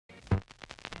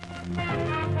My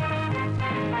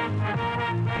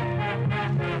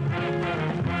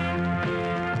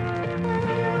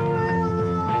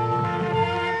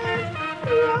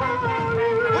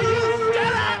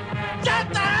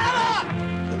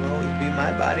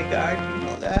bodyguard, you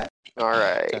know that. All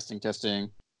right.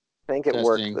 Testing. I think it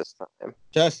worked this time.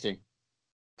 Testing.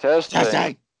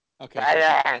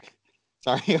 Okay.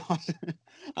 Sorry,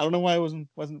 I don't know why I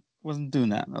wasn't doing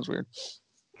that. That was weird.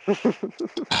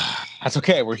 That's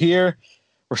okay. We're here.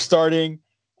 We're starting,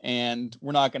 and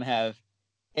we're not going to have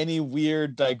any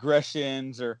weird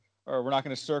digressions or we're not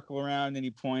going to circle around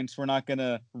any points. We're not going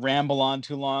to ramble on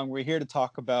too long. We're here to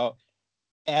talk about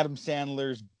Adam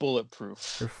Sandler's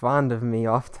Bulletproof. You're fond of me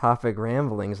off-topic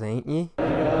ramblings, ain't ye?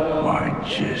 Why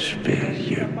don't you spill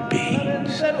your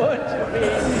beans? Why don't you spill your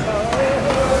beans?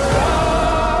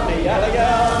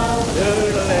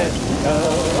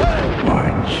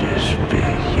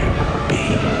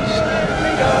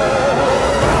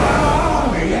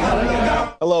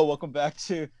 Hello, welcome back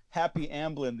to Happy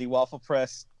Amblin', the Waffle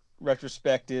Press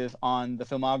retrospective on the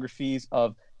filmographies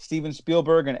of Steven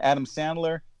Spielberg and Adam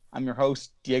Sandler. I'm your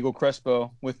host, Diego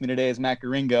Crespo. With me today is Matt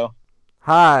Garingo.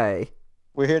 Hi.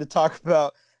 We're here to talk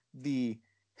about the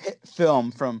hit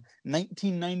film from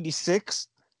 1996,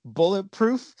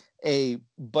 Bulletproof, a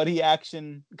buddy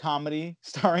action comedy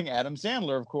starring Adam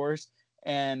Sandler, of course,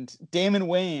 and Damon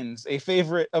Wayans, a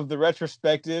favorite of the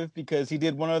retrospective because he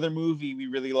did one other movie we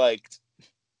really liked.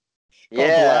 Called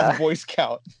The Last Boy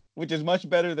Scout, which is much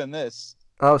better than this.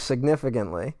 Oh,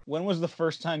 significantly. When was the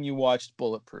first time you watched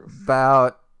Bulletproof?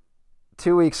 About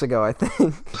 2 weeks ago, I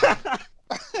think.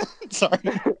 Sorry.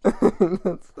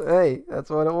 That's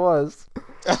what it was.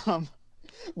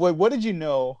 What did you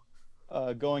know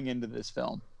going into this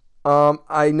film?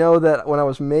 I know that when I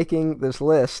was making this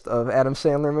list of Adam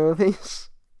Sandler movies,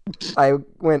 I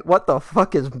went, "What the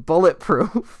fuck is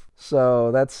Bulletproof?"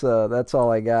 So that's all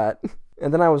I got.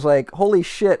 And then I was like, "Holy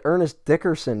shit! Ernest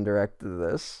Dickerson directed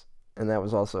this." And that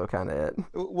was also kind of it.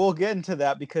 We'll get into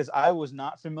that because I was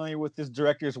not familiar with this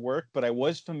director's work, but I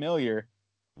was familiar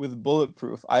with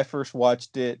Bulletproof. I first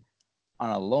watched it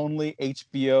on a lonely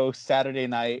HBO Saturday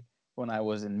night when I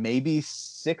was in maybe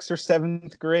 6th or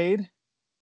 7th grade.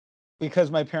 Because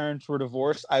my parents were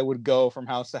divorced, I would go from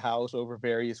house to house over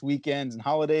various weekends and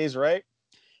holidays, right?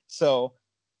 So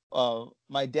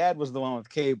my dad was the one with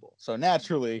cable. So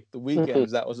naturally, the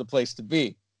weekends, that was the place to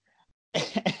be.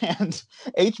 And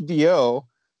HBO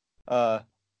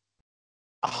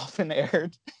often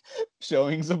aired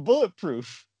showings of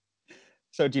Bulletproof.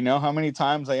 So do you know how many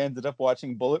times I ended up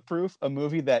watching Bulletproof, a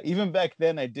movie that even back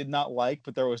then I did not like,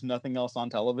 but there was nothing else on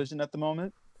television at the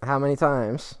moment? How many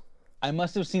times? I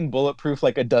must have seen Bulletproof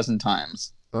like a dozen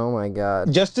times. Oh my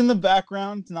god! Just in the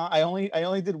background. Not. I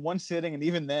only did one sitting, and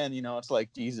even then, it's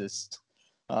like Jesus.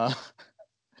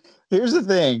 Here's the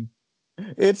thing,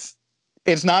 it's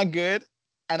not good,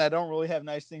 and I don't really have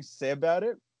nice things to say about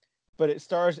it. But it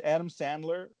stars Adam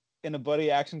Sandler in a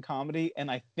buddy action comedy,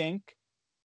 and I think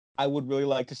I would really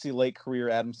like to see late career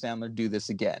Adam Sandler do this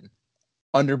again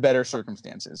under better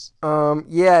circumstances.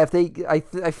 Yeah, if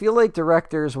I feel like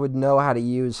directors would know how to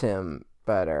use him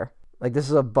better. Like, this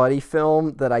is a buddy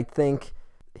film that I think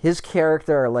his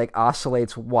character like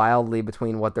oscillates wildly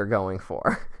between what they're going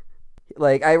for.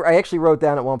 Like, I actually wrote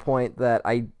down at one point that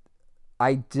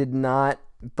I did not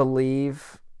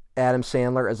believe Adam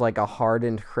Sandler as like a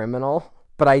hardened criminal,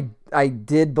 but I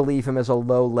did believe him as a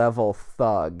low level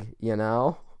thug,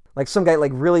 like some guy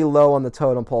like really low on the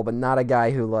totem pole, but not a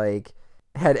guy who like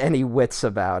had any wits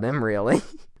about him, really.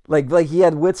 like he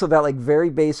had wits about like very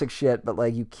basic shit, but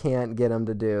like you can't get him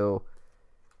to do.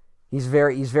 He's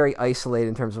very isolated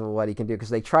in terms of what he can do, because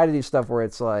they try to do stuff where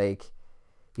it's like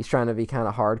he's trying to be kind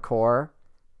of hardcore,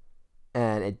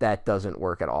 and that doesn't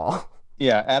work at all.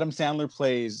 Yeah, Adam Sandler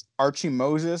plays Archie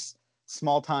Moses,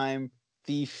 small-time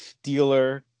thief,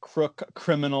 dealer, crook,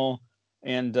 criminal,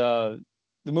 and the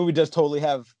movie does totally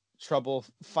have trouble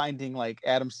finding like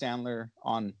Adam Sandler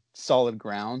on solid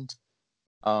ground.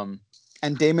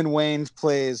 And Damon Wayans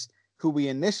plays who we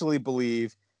initially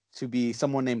believe to be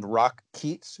someone named Rock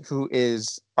Keats, who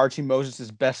is Archie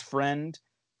Moses' best friend,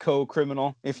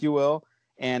 co-criminal, if you will.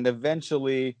 And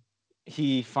eventually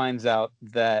he finds out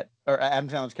that, or Adam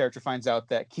Sandler's character finds out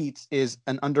that Keats is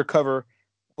an undercover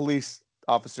police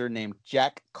officer named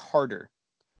Jack Carter,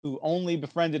 who only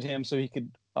befriended him so he could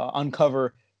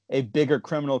uncover a bigger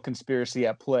criminal conspiracy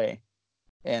at play.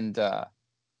 And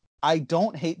I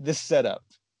don't hate this setup.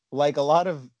 Like a lot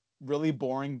of really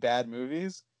boring bad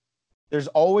movies, there's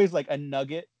always like a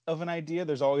nugget of an idea.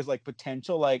 There's always like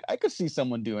potential. Like, I could see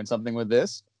someone doing something with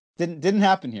this. Didn't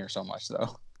happen here so much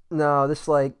though. No, this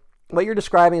like what you're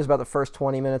describing is about the first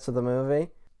 20 minutes of the movie,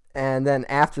 and then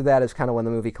after that is kind of when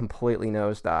the movie completely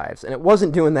nosedives. And it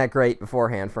wasn't doing that great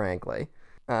beforehand, frankly.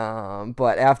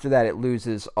 But after that, it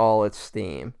loses all its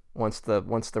steam once the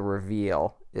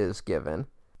reveal is given.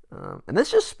 And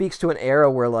this just speaks to an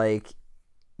era where, like,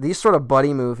 these sort of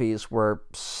buddy movies were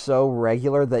so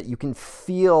regular that you can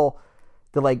feel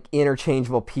the, like,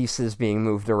 interchangeable pieces being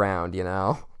moved around, you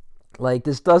know? Like,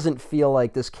 this doesn't feel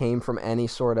like this came from any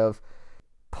sort of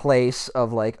place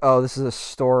of, like, oh, this is a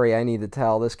story I need to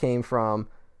tell. This came from,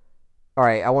 all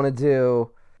right, I want to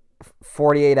do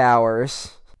 48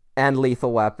 Hours and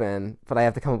Lethal Weapon, but I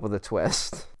have to come up with a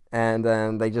twist. And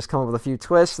then they just come up with a few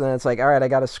twists, and then it's like, all right, I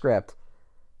got a script.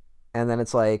 And then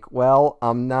it's like, well,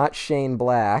 I'm not Shane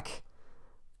Black,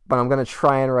 but I'm going to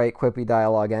try and write quippy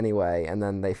dialogue anyway, and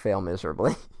then they fail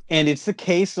miserably. And it's the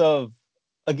case of,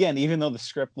 again, even though the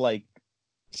script, like,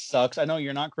 sucks, I know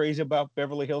you're not crazy about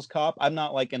Beverly Hills Cop. I'm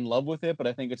not, like, in love with it, but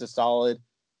I think it's a solid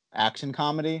action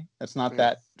comedy. It's not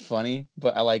that funny,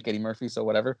 but I like Eddie Murphy, so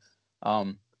whatever.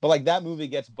 But, like, that movie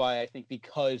gets by, I think,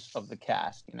 because of the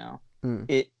cast, you know?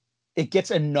 It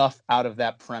gets enough out of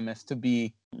that premise to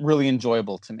be really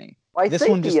enjoyable to me. This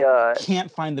one just can't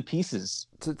find the pieces.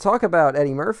 To talk about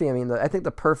Eddie Murphy, I mean, I think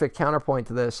the perfect counterpoint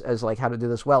to this as, like, how to do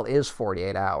this well is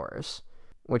 48 Hours,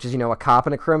 which is, you know, a cop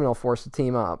and a criminal forced to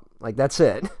team up. Like, that's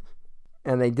it.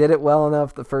 And they did it well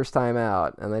enough the first time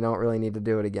out, and they don't really need to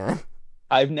do it again.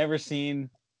 I've never seen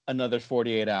another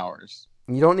 48 Hours.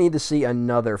 You don't need to see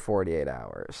another 48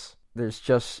 Hours. You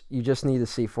just need to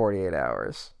see 48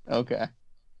 Hours. Okay.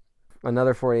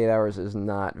 Another 48 Hours is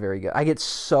not very good. I get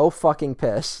so fucking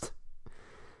pissed.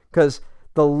 Because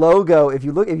the logo, if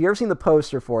you've ever seen the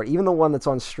poster for it, even the one that's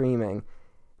on streaming,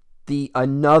 the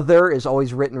another is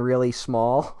always written really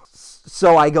small.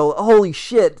 So I go, holy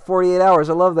shit, 48 Hours,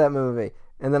 I love that movie.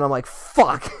 And then I'm like,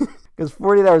 fuck. Because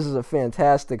 48 Hours is a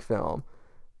fantastic film.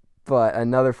 But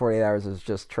another 48 Hours is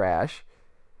just trash.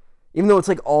 Even though it's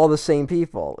like all the same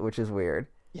people, which is weird.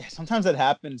 Yeah, sometimes that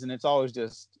happens and it's always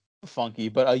just funky.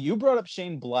 But you brought up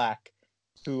Shane Black,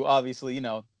 who obviously, you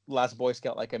know, Last Boy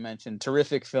Scout, like I mentioned,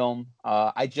 terrific film.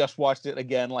 I just watched it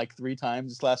again like 3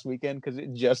 times this last weekend because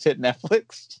it just hit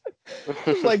Netflix.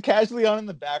 It's like casually on in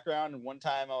the background, and one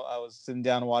time I was sitting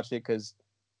down to watch it because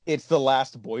it's The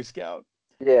Last Boy Scout.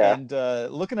 Yeah. And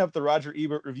looking up the Roger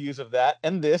Ebert reviews of that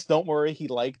and this, don't worry, he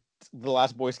liked The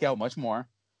Last Boy Scout much more.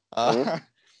 But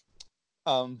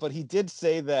he did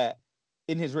say that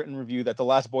in his written review that The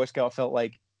Last Boy Scout felt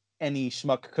like any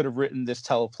schmuck could have written this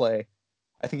teleplay.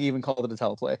 I think he even called it a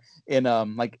teleplay in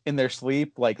like in their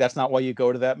sleep. Like, that's not why you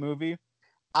go to that movie.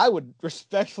 I would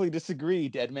respectfully disagree,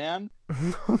 dead man.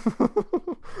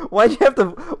 Why'd you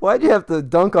have to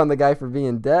dunk on the guy for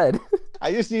being dead?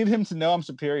 I just need him to know I'm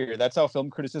superior. That's how film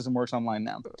criticism works online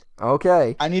now.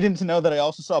 Okay. I need him to know that I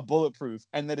also saw Bulletproof,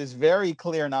 and that is very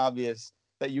clear and obvious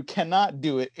that you cannot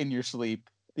do it in your sleep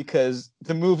because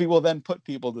the movie will then put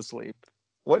people to sleep.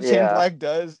 What Shane Black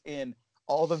does in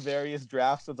all the various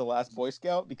drafts of The Last Boy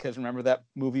Scout, because remember that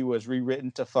movie was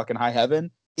rewritten to fucking high heaven,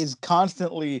 is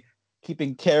constantly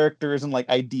keeping characters and like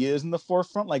ideas in the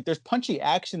forefront. Like, there's punchy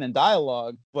action and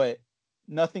dialogue, but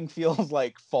nothing feels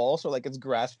like false or like it's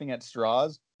grasping at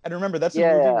straws. And remember, that's a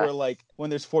movie where, like, when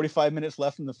there's 45 minutes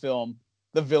left in the film,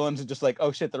 the villains are just like,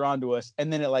 oh shit, they're onto us.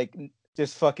 And then it like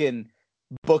just fucking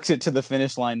books it to the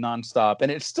finish line nonstop.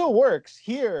 And it still works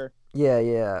here.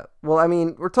 Yeah. Well, I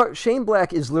mean, Shane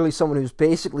Black is literally someone who's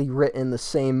basically written the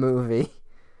same movie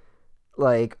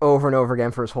like over and over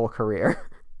again for his whole career.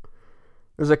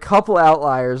 There's a couple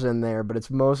outliers in there, but it's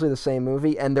mostly the same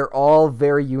movie, and they're all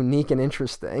very unique and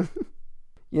interesting.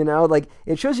 You know, like,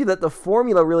 it shows you that the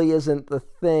formula really isn't the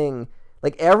thing.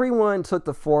 Like, everyone took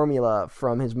the formula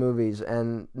from his movies,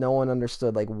 and no one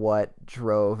understood, like, what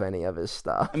drove any of his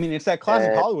stuff. I mean, it's that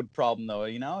classic Hollywood problem, though,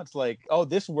 you know? It's like, oh,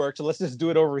 this worked, so let's just do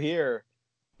it over here.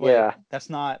 But that's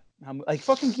not... Like,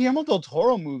 fucking Guillermo del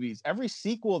Toro movies. Every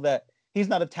sequel that he's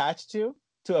not attached to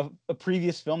a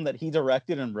previous film that he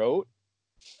directed and wrote,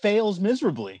 fails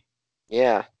miserably.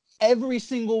 Yeah. Every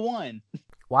single one.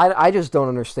 Well, I just don't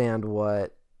understand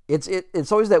what...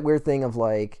 It's always that weird thing of,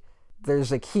 like,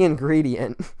 there's a key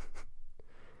ingredient,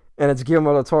 and it's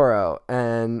Guillermo del Toro,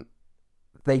 and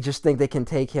they just think they can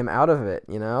take him out of it,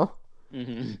 you know?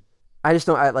 Mm-hmm. I just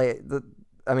don't...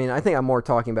 I think I'm more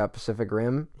talking about Pacific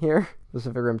Rim here,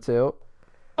 Pacific Rim 2.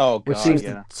 Oh, God, which seems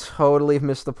to totally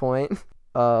miss the point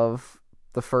of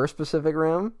the first Pacific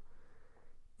Rim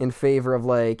in favor of,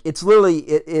 like... It's literally...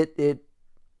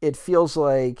 It feels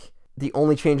like the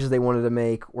only changes they wanted to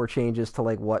make were changes to,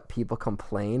 like, what people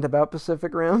complained about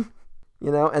Pacific Rim.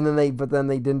 You know, and then they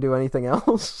didn't do anything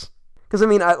else. Because I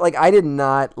mean, I did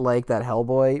not like that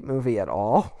Hellboy movie at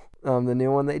all. The new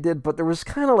one they did, but there was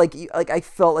kind of like I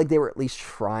felt like they were at least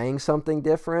trying something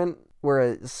different.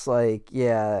 Whereas like,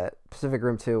 yeah, Pacific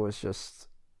Rim 2 was just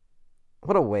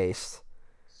what a waste.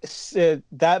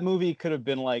 That movie could have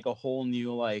been like a whole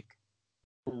new like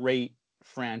great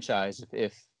franchise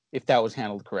if that was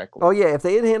handled correctly. Oh yeah, if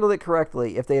they had handled it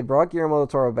correctly, if they had brought Guillermo del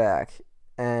Toro back,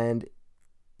 and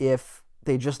if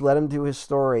they just let him do his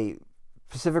story,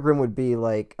 Pacific Rim would be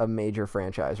like a major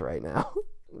franchise right now.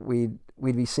 We'd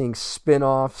be seeing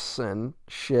spin-offs and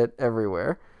shit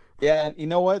everywhere. Yeah, and you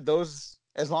know what? Those,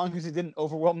 as long as it didn't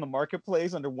overwhelm the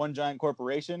marketplace under one giant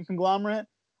corporation conglomerate,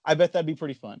 I bet that'd be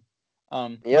pretty fun.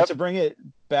 But to bring it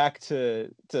back to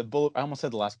Bullet, I almost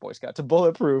said The Last Boy Scout, to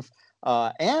Bulletproof,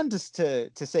 and just to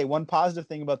say one positive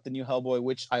thing about the new Hellboy,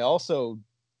 which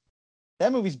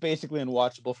that movie's basically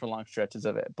unwatchable for long stretches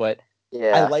of it, but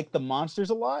I like the monsters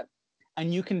a lot,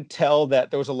 and you can tell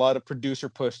that there was a lot of producer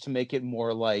push to make it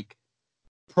more like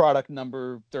product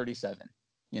number 37,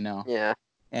 you know? Yeah.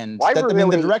 And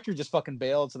the director just fucking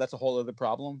bailed, so that's a whole other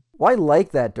problem. Well, I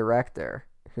like that director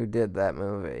who did that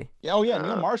movie. Yeah,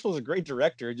 Neil Marshall's a great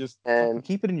director. Just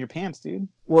keep it in your pants, dude.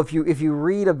 Well, if you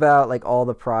read about like all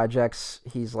the projects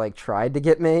he's like tried to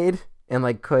get made and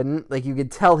like couldn't, like you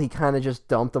could tell he kind of just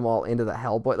dumped them all into the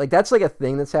Hellboy. Like that's like a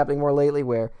thing that's happening more lately,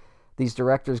 where these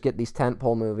directors get these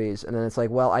tentpole movies, and then it's like,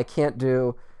 well, I can't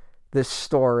do this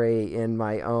story in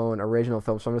my own original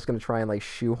film, so I'm just going to try and like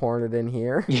shoehorn it in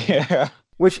here. Yeah.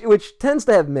 Which tends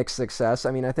to have mixed success.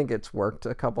 I mean, I think it's worked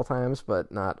a couple times,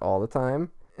 but not all the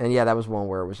time. And yeah, that was one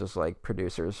where it was just like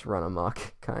producers run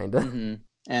amok, kind of. Mm-hmm.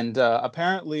 And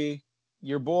apparently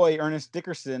your boy, Ernest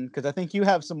Dickerson, because I think you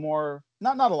have some more,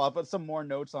 not a lot, but some more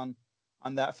notes on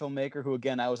that filmmaker who,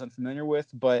 again, I was unfamiliar with.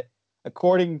 But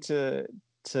according to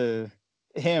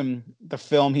him, the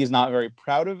film, he's not very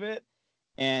proud of it.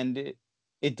 And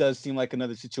it does seem like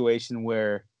another situation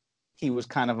where he was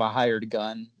kind of a hired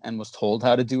gun and was told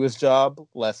how to do his job,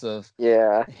 less of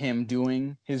him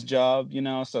doing his job, you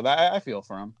know? So that I feel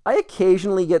for him. I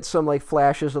occasionally get some like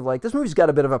flashes of like, this movie's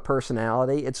got a bit of a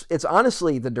personality. It's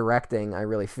honestly the directing, I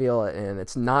really feel it, and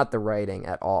it's not the writing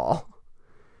at all.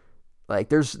 Like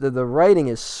there's the writing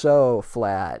is so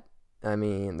flat. I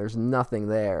mean, there's nothing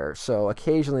there. So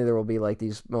occasionally there will be like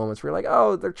these moments where you're like,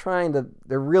 oh,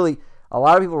 a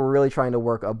lot of people were really trying to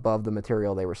work above the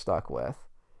material they were stuck with.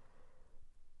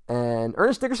 And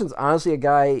Ernest Dickerson's honestly a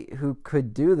guy who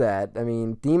could do that. I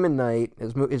mean, Demon Knight,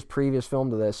 his previous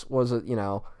film to this, was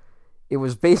it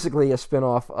was basically a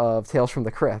spinoff of Tales from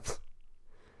the Crypt.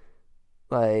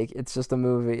 Like, it's just a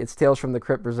movie. It's Tales from the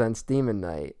Crypt presents Demon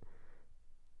Knight.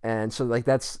 And so, like,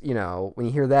 that's, when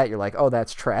you hear that, you're like, oh,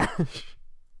 that's trash.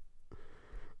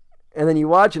 And then you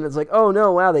watch it, and it's like, oh,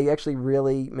 no, wow, they actually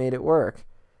really made it work.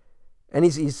 And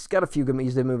he's got a few good.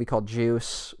 He's did a movie called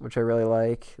Juice, which I really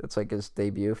like. That's like his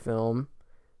debut film.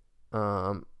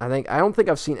 I don't think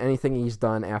I've seen anything he's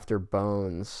done after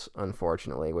Bones,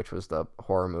 unfortunately, which was the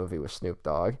horror movie with Snoop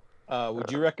Dogg.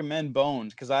 Would you recommend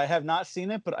Bones? Because I have not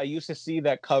seen it, but I used to see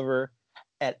that cover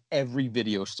at every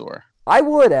video store. I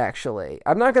would, actually.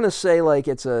 I'm not going to say like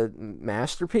it's a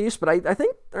masterpiece, but I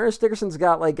think Ernest Dickerson's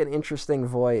got like an interesting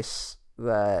voice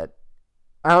that,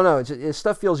 I don't know. His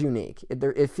stuff feels unique.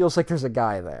 It feels like there's a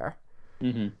guy there,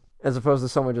 as opposed to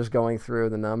someone just going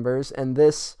through the numbers. And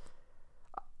this,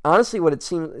 honestly, what it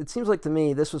seems like to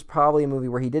me, this was probably a movie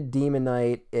where he did Demon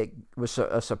Knight. It was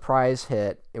a surprise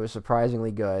hit. It was surprisingly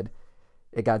good.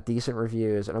 It got decent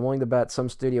reviews, and I'm willing to bet some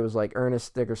studio was like,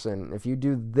 Ernest Dickerson, if you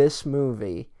do this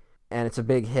movie and it's a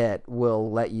big hit,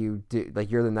 we'll let you do,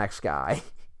 like, you're the next guy.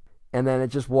 And then it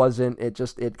just wasn't.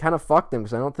 It kind of fucked him,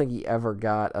 because I don't think he ever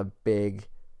got a big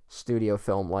studio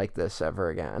film like this ever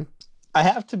again. I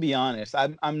have to be honest.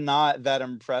 I'm not that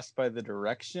impressed by the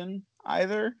direction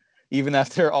either, even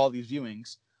after all these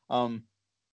viewings.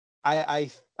 I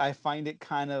find it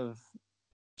kind of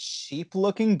cheap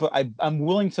looking, but I'm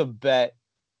willing to bet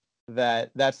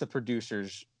that that's the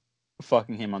producers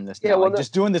fucking him on this. Yeah, well,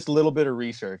 just doing this little bit of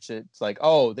research, it's like,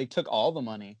 oh, they took all the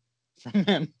money from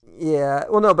him. Yeah,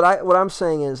 well, no, but what I'm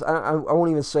saying is, I won't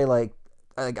even say like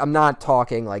I'm not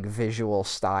talking like visual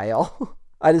style.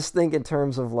 I just think in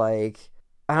terms of like,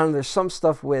 I don't know, there's some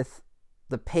stuff with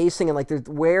the pacing and like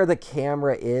where the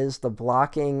camera is, the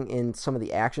blocking in some of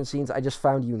the action scenes, I just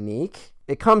found unique.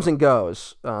 It comes and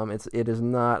goes. It is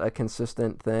not a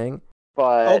consistent thing.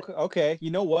 But okay,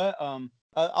 you know what?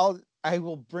 I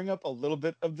will bring up a little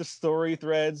bit of the story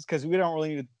threads, because we don't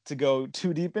really need to go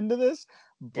too deep into this.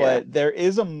 But there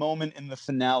is a moment in the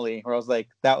finale where I was like,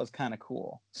 that was kind of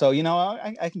cool. So,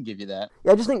 I can give you that.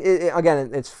 Yeah, I just think,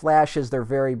 again, it's flashes. They're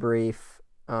very brief.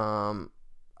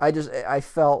 I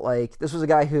felt like this was a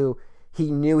guy who he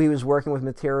knew he was working with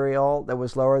material that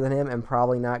was lower than him and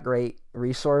probably not great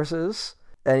resources.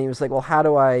 And he was like, well, how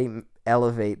do I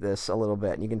elevate this a little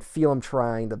bit? And you can feel him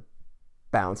trying to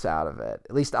bounce out of it.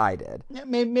 At least I did. Yeah,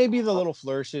 maybe the little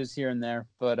flourishes here and there,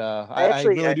 but I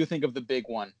really do think of the big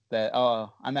one that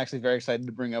I'm actually very excited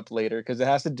to bring up later because it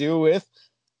has to do with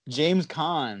James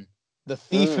Caan, the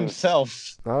thief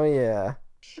himself. Oh, yeah.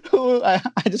 Who I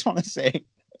just want to say,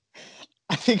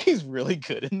 I think he's really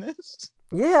good in this.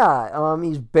 Yeah,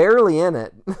 he's barely in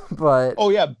it, but...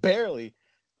 Oh, yeah, barely.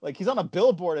 Like, he's on a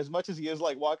billboard as much as he is,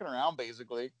 like, walking around,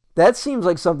 basically. That seems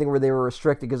like something where they were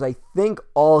restricted, because I think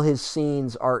all his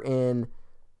scenes are in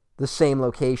the same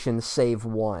location, save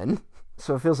one.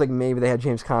 So it feels like maybe they had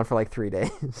James Caan for, like, 3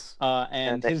 days.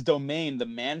 And his domain, the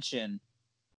mansion,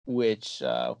 which,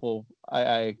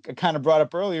 I kind of brought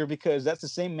up earlier, because that's the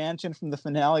same mansion from the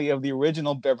finale of the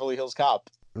original Beverly Hills Cop.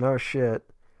 No shit.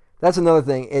 That's another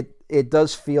thing. It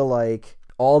does feel like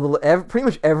pretty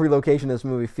much every location in this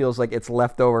movie feels like it's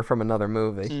left over from another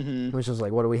movie. Which is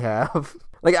like, what do we have?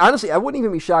 Like, honestly, I wouldn't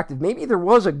even be shocked if maybe there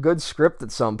was a good script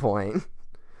at some point,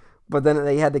 but then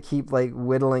they had to keep like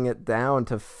whittling it down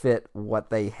to fit what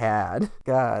they had.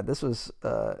 God, this was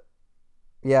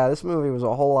this movie was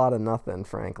a whole lot of nothing,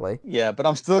 frankly. Yeah, but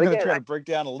I'm still going to try to break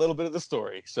down a little bit of the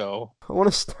story. So I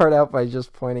want to start out by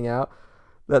just pointing out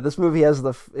that this movie has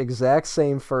the exact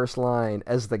same first line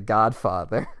as The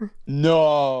Godfather.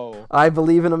 No. I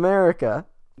believe in America.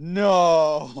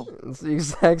 No. It's the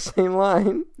exact same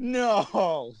line.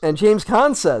 No. And James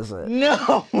Caan says it.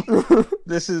 No.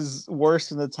 This is worse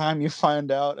than the time you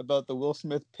find out about the Will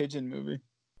Smith Pigeon movie.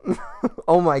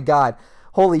 Oh my God.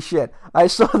 Holy shit. I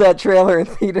saw that trailer in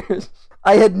theaters.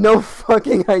 I had no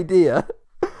fucking idea.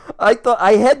 I thought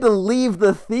I had to leave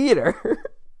the theater.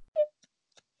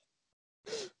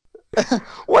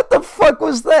 What the fuck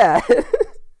was that?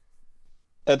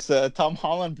 That's Tom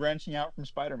Holland branching out from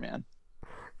Spider-Man.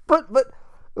 But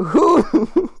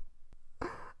who?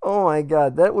 Oh my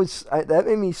God, that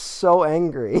made me so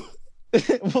angry.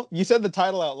 Well, you said the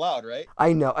title out loud, right?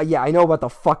 I know. Yeah, I know about the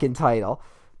fucking title.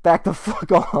 Back the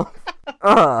fuck off.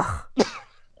 Ugh.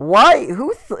 Why?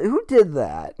 Who did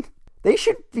that? They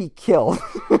should be killed.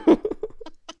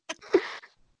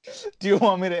 Do you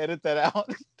want me to edit that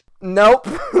out? Nope.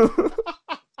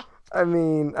 I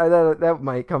mean, that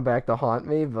might come back to haunt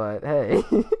me, but hey.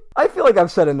 I feel like I've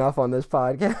said enough on this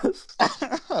podcast.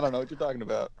 I don't know what you're talking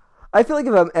about. I feel like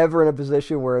if I'm ever in a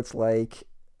position where it's like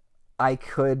I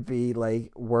could be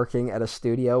like working at a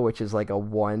studio, which is like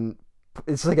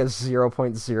it's like a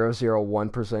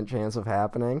 0.001% chance of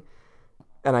happening,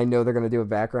 and I know they're going to do a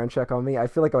background check on me, I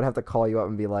feel like I would have to call you up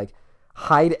and be like,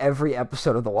 hide every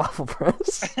episode of the Waffle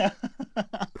Press.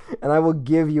 And I will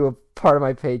give you a part of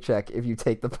my paycheck if you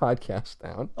take the podcast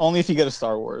down. Only if you get a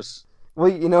Star Wars. Well,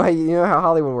 you know how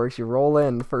Hollywood works. You roll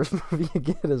in, the first movie you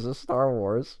get is a Star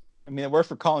Wars. I mean, it worked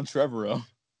for Colin Trevorrow.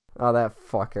 Oh, that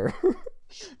fucker.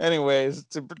 Anyways,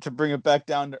 to bring it back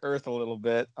down to earth a little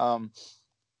bit,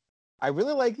 I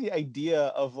really like the idea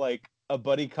of like a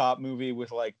buddy cop movie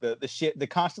with like the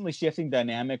constantly shifting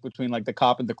dynamic between like the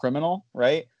cop and the criminal,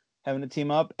 right? Having to team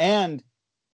up, and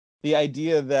the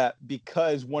idea that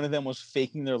because one of them was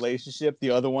faking their relationship,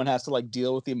 the other one has to like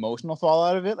deal with the emotional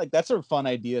fallout of it. Like, that's a fun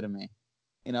idea to me.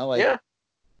 You know, like,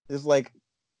 it's like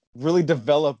really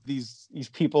develop these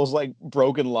people's like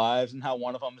broken lives, and how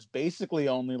one of them is basically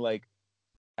only like,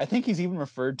 I think he's even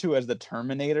referred to as the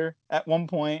Terminator at one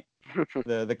point,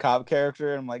 the cop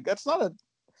character. And I'm like, it's not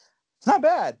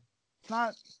bad. It's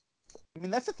not, I mean,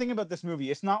 that's the thing about this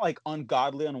movie. It's not like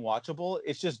ungodly, unwatchable.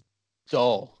 It's just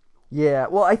dull. Yeah,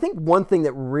 well, I think one thing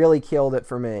that really killed it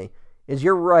for me is,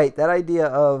 you're right, that idea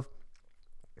of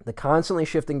the constantly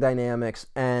shifting dynamics,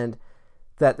 and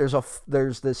that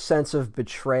there's this sense of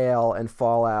betrayal and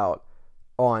fallout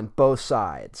on both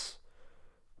sides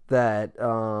that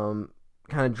kind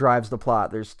of drives the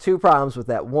plot. There's two problems with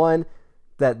that. One,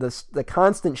 that the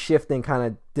constant shifting kind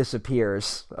of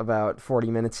disappears about 40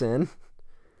 minutes in,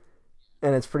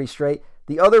 and it's pretty straight.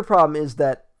 The other problem is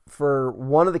that for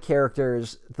one of the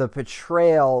characters, the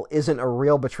betrayal isn't a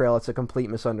real betrayal, it's a complete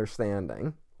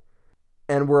misunderstanding.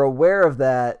 And we're aware of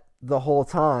that the whole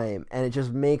time, and it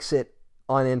just makes it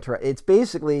uninteresting. It's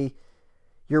basically,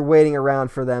 you're waiting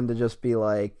around for them to just be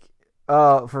like,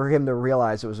 for him to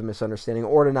realize it was a misunderstanding,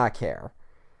 or to not care.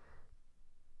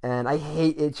 And I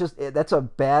hate, that's a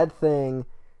bad thing.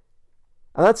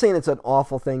 I'm not saying it's an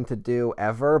awful thing to do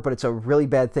ever, but it's a really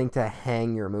bad thing to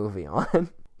hang your movie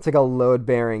on. It's like a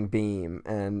load-bearing beam,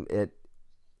 and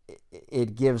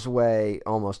it gives way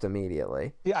almost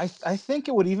immediately. Yeah, I think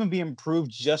it would even be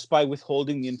improved just by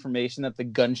withholding the information that the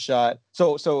gunshot.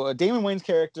 So Damon Wayans'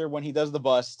 character, when he does the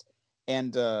bust,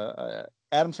 and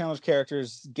Adam Sandler's character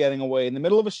is getting away in the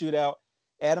middle of a shootout.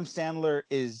 Adam Sandler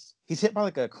he's hit by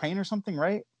like a crane or something,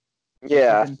 right?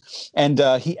 Yeah. And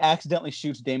he accidentally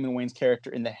shoots Damon Wayans' character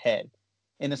in the head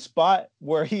in a spot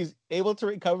where he's able to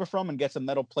recover from and gets a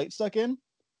metal plate stuck in.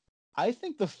 I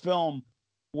think the film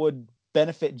would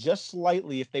benefit just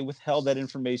slightly if they withheld that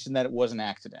information that it was an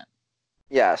accident.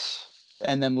 Yes.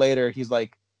 And then later he's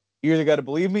like, you either got to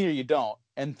believe me or you don't.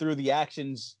 And through the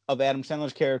actions of Adam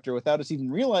Sandler's character, without us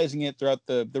even realizing it throughout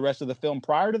the rest of the film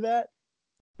prior to that,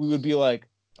 we would be like,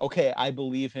 okay, I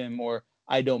believe him or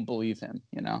I don't believe him,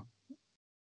 you know?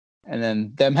 And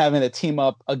then them having to team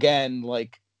up again,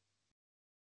 like,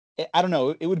 I don't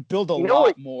know, it would build a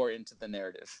lot more into the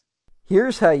narrative.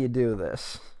 Here's how you do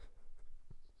this.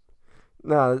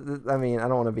 No, I mean, I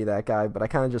don't want to be that guy, but I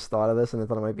kind of just thought of this and I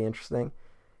thought it might be interesting.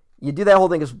 You do that whole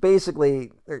thing because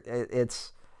basically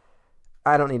it's...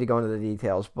 I don't need to go into the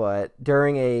details, but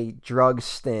during a drug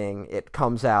sting, it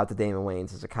comes out that Damon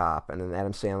Wayans is a cop, and then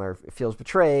Adam Sandler feels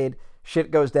betrayed. Shit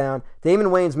goes down. Damon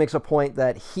Wayans makes a point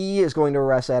that he is going to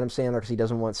arrest Adam Sandler because he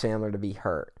doesn't want Sandler to be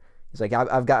hurt. He's like,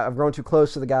 I've grown too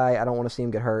close to the guy. I don't want to see him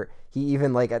get hurt. He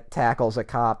even like tackles a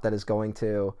cop that is going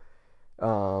to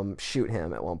shoot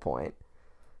him at one point.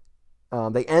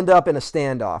 They end up in a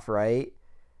standoff, right?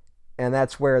 And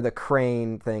that's where the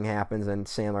crane thing happens and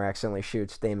Sandler accidentally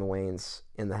shoots Damon Wayans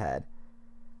in the head.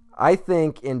 I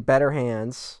think in better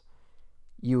hands,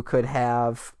 you could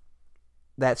have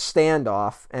that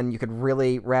standoff and you could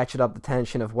really ratchet up the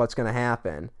tension of what's going to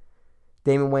happen.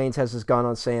 Damon Wayans has his gun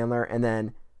on Sandler and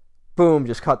then, boom,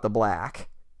 just cut the black.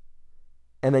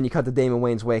 And then you cut to Damon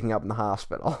Wayans waking up in the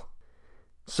hospital.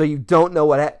 So you don't know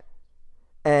what...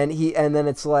 And then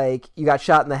it's like, you got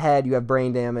shot in the head, you have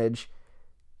brain damage...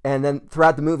 And then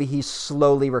throughout the movie, he's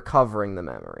slowly recovering the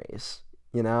memories,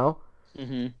 you know?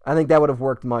 Mm-hmm. I think that would have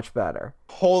worked much better.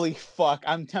 Holy fuck.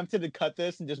 I'm tempted to cut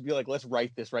this and just be like, let's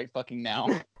write this right fucking now.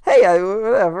 Hey,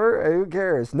 whatever. Who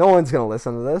cares? No one's going to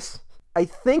listen to this. I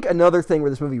think another thing where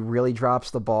this movie really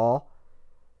drops the ball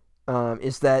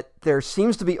is that there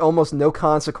seems to be almost no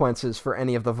consequences for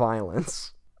any of the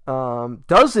violence.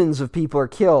 Dozens of people are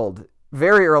killed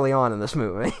very early on in this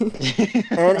movie.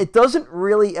 And it doesn't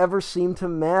really ever seem to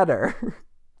matter.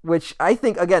 Which I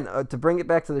think, again, to bring it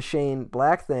back to the Shane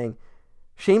Black thing,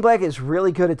 Shane Black is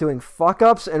really good at doing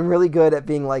fuck-ups and really good at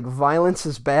being like, violence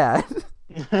is bad.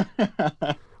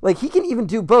 Like, he can even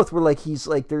do both, where like he's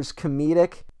like, there's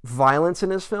comedic violence in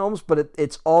his films, but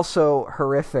it's also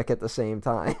horrific at the same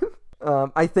time.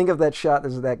 I think of that shot,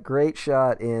 there's that great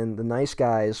shot in The Nice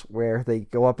Guys where they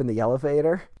go up in the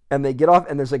elevator and they get off,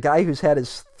 and there's a guy who's had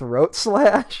his throat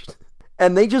slashed,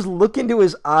 and they just look into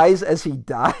his eyes as he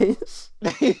dies.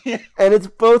 And it's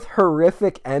both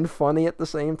horrific and funny at the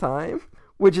same time,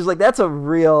 which is like, that's a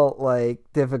real, like,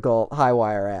 difficult high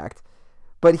wire act.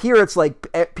 But here it's like,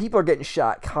 people are getting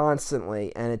shot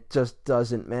constantly, and it just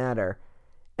doesn't matter.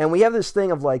 And we have this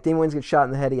thing of like, Damon Wayans gets shot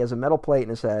in the head, he has a metal plate in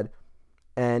his head,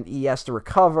 and he has to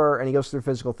recover, and he goes through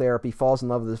physical therapy, falls in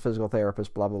love with his physical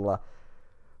therapist, blah, blah, blah.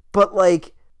 But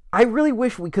like, I really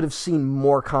wish we could have seen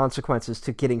more consequences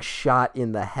to getting shot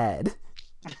in the head.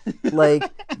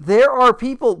 Like, there are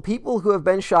people who have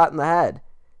been shot in the head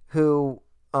who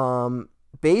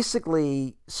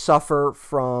basically suffer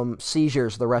from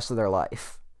seizures the rest of their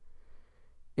life.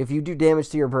 If you do damage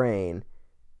to your brain,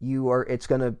 it's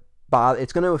going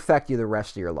to affect you the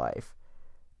rest of your life.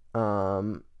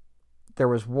 There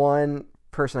was one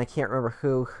person, I can't remember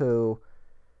who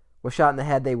was shot in the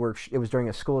head. It was during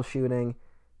a school shooting.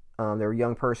 They were a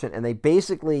young person, and they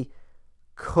basically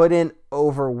couldn't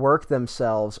overwork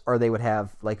themselves or they would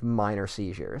have like minor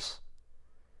seizures.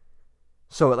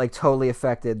 So it like totally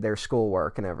affected their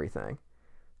schoolwork and everything.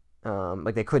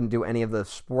 Like they couldn't do any of the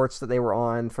sports that they were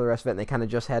on for the rest of it, and they kind of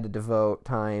just had to devote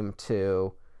time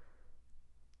to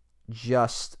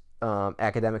just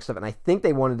academic stuff. And I think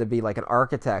they wanted to be like an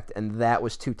architect, and that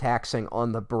was too taxing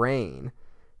on the brain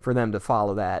for them to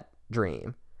follow that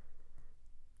dream.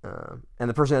 And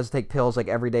the person has to take pills like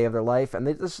every day of their life, and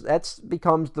that's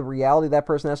becomes the reality that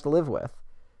person has to live with,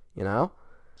 you know?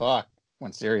 Fuck,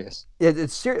 went serious.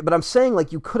 It's serious, but I'm saying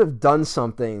like you could have done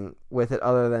something with it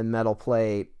other than metal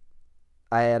plate.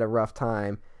 I had a rough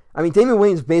time. I mean, Damon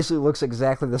Wayans basically looks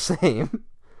exactly the same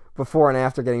before and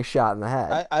after getting shot in the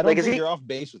head. I don't think you're off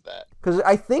base with that. Because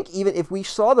I think even if we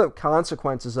saw the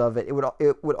consequences of it,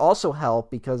 it would also help,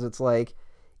 because it's like,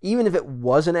 even if it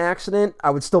was an accident, I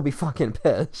would still be fucking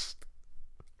pissed.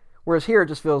 Whereas here, it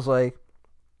just feels like,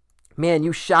 man,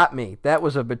 you shot me. That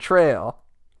was a betrayal.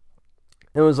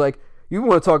 And it was like, you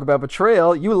want to talk about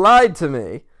betrayal? You lied to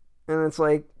me. And it's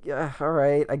like, yeah, all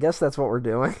right, I guess that's what we're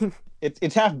doing.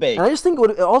 It's half baked. And I just think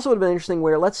it also would have been interesting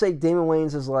where, let's say Damon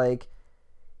Wayans is like,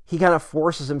 he kind of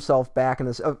forces himself back in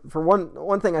this. For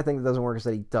one thing I think that doesn't work is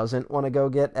that he doesn't want to go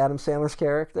get Adam Sandler's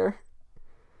character.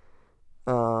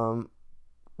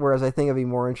 Whereas I think it'd be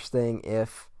more interesting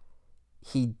if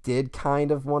he did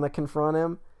kind of want to confront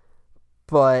him.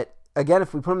 But again,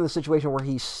 if we put him in the situation where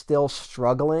he's still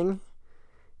struggling,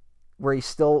 where he's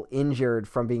still injured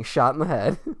from being shot in the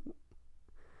head,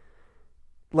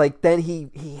 like then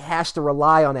he has to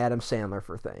rely on Adam Sandler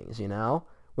for things, you know?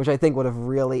 Which I think would have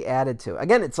really added to.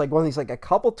 Again, it's like one of these, like a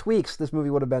couple tweaks, this movie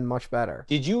would have been much better.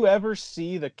 Did you ever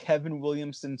see the Kevin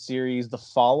Williamson series, The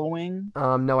Following?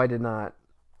 No, I did not.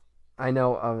 I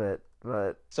know of it,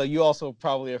 but... So you also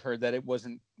probably have heard that it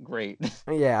wasn't great.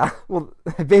 Yeah. Well,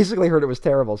 I basically heard it was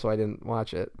terrible, so I didn't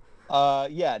watch it.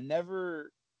 Yeah,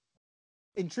 never...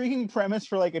 Intriguing premise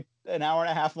for like an hour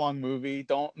and a half long movie.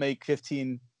 Don't make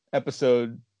 15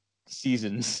 episode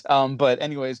seasons. But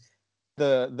anyways...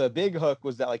 The big hook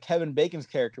was that like Kevin Bacon's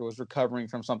character was recovering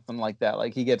from something like that.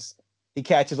 Like he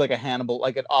catches like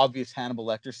an obvious Hannibal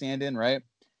Lecter stand-in, right?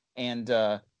 And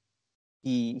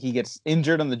he gets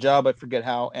injured on the job, I forget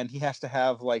how, and he has to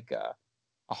have like a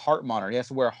heart monitor. He has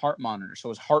to wear a heart monitor, so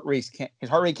his heart rate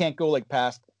can't go like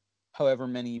past however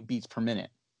many beats per minute.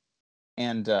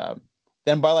 And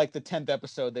then by like the 10th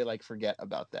episode, they like forget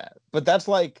about that. But that's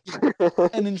like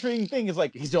an intriguing thing. Is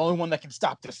like he's the only one that can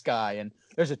stop this guy, and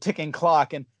there's a ticking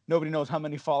clock, and nobody knows how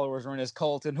many followers are in his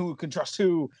cult, and who can trust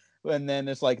who. And then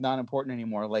it's like not important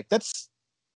anymore. Like that's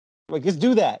like just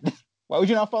do that. Why would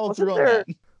you not follow through on that?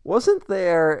 Wasn't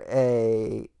there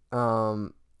a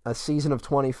season of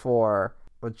 24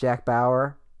 with Jack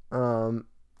Bauer?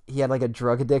 He had like a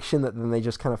drug addiction that then they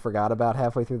just kind of forgot about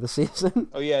halfway through the season.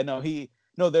 Oh yeah,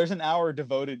 no, there's an hour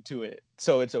devoted to it,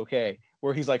 so it's okay.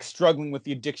 Where he's like struggling with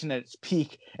the addiction at its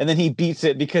peak, and then he beats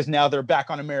it because now they're back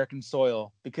on American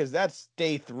soil. Because that's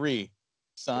day 3,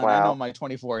 son. Wow. I know my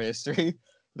 24 history.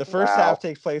 The first half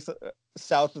takes place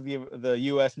south of the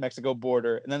U.S.-Mexico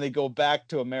border, and then they go back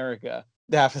to America.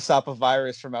 They have to stop a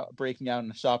virus from breaking out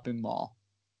in a shopping mall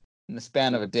in the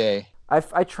span of a day.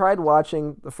 I tried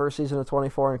watching the first season of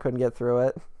 24 and couldn't get through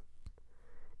it.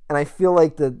 And I feel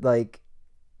like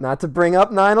not to bring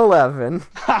up 9/11,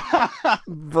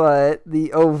 but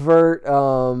the overt,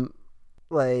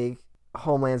 like,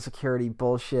 Homeland Security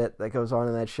bullshit that goes on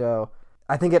in that show,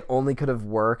 I think it only could have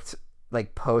worked,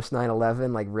 like, post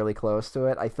 9/11, like, really close to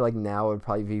it. I feel like now it would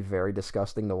probably be very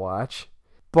disgusting to watch.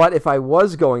 But if I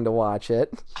was going to watch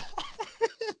it,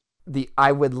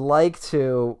 I would like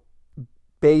to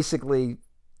basically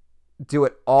do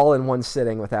it all in one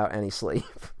sitting without any sleep.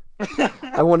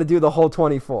 I want to do the whole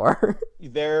 24.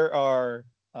 There are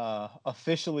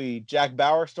officially Jack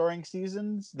Bauer starring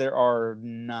seasons. There are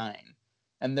 9.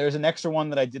 And there's an extra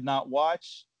one that I did not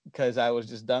watch because I was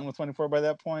just done with 24 by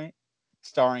that point,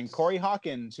 starring Corey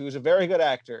Hawkins, who is a very good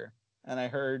actor, and I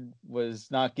heard was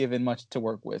not given much to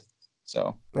work with.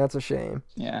 So that's a shame.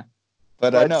 Yeah.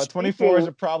 But I know 24 is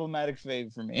a problematic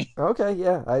fave for me. Okay,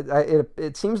 yeah.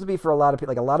 It seems to be for a lot of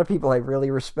people. Like a lot of people I really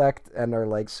respect and are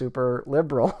like super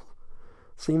liberal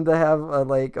seem to have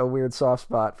a weird soft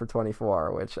spot for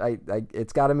 24, which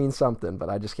it's got to mean something, but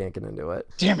I just can't get into it.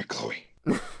 Damn it, Chloe.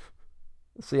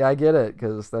 See, I get it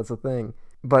because that's a thing.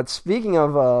 But speaking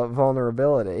of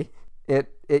vulnerability,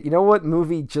 it you know what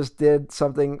movie just did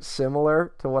something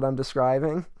similar to what I'm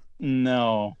describing?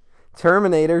 No.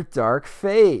 Terminator Dark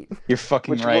Fate. You're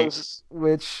fucking right.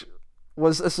 Which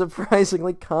was a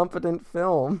surprisingly competent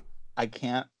film. I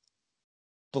can't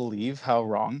believe how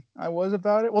wrong I was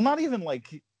about it. Well, not even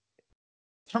like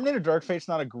Terminator Dark Fate's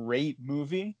not a great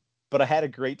movie, but I had a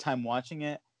great time watching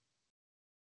it.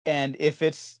 And if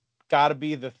it's got to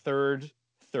be the third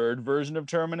version of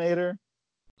Terminator,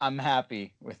 I'm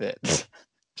happy with it.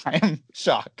 I am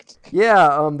shocked.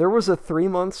 Yeah, there was a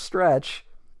 3-month stretch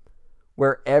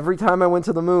where every time I went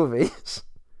to the movies,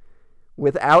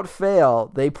 without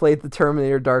fail, they played the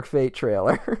Terminator Dark Fate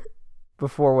trailer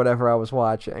before whatever I was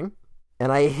watching.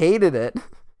 And I hated it.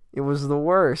 It was the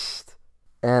worst.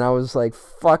 And I was like,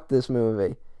 fuck this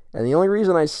movie. And the only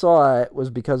reason I saw it was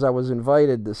because I was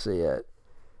invited to see it.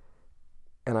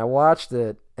 And I watched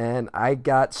it, and I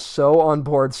got so on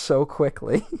board so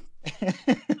quickly.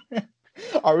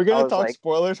 Are we going to talk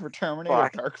spoilers for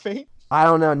Terminator Dark Fate? I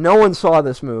don't know. No one saw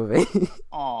this movie.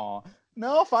 Aw.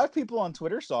 No, 5 people on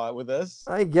Twitter saw it with us.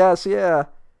 I guess, yeah.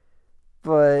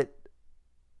 But,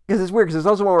 because it's weird, because it's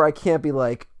also one where I can't be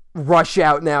like, rush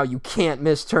out now. You can't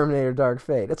miss Terminator Dark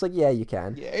Fate. It's like, yeah, you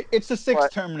can. Yeah, it's the sixth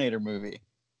What? Terminator movie.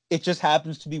 It just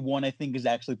happens to be one I think is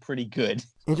actually pretty good.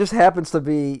 It just happens to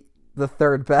be the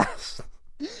third best.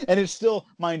 And it's still,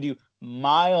 mind you,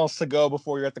 miles to go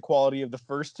before you're at the quality of the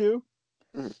first two.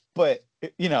 But,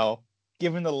 you know,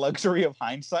 given the luxury of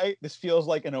hindsight, this feels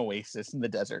like an oasis in the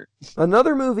desert.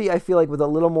 Another movie I feel like with a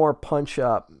little more punch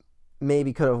up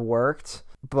maybe could have worked,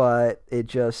 but it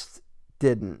just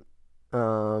didn't.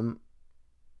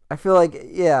 I feel like,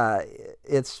 yeah,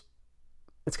 it's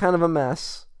kind of a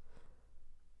mess,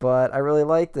 but I really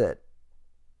liked it.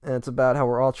 And it's about how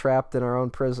we're all trapped in our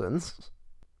own prisons.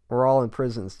 We're all in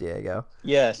prisons, Diego.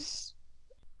 Yes.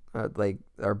 Like,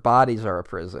 our bodies are a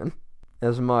prison,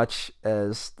 as much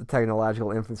as the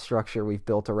technological infrastructure we've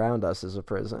built around us is a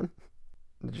prison.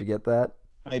 Did you get that?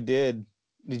 I did.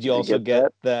 Did you also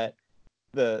get that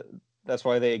that's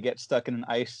why they get stuck in an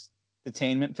ICE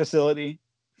detainment facility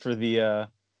for the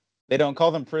they don't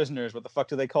call them prisoners. What the fuck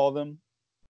do they call them?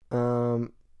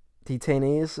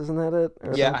 Detainees, isn't that it?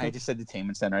 Yeah, something? I just said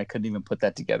detainment center. I couldn't even put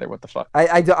that together. What the fuck?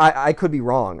 I could be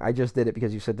wrong. I just did it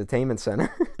because you said detainment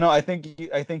center. No, I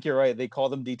think you're right. They call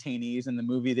them detainees in the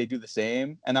movie. They do the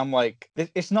same, and I'm like,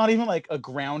 it's not even like a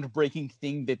groundbreaking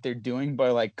thing that they're doing by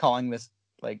like calling this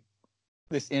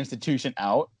institution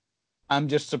out. I'm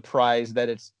just surprised that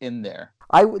it's in there.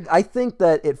 I think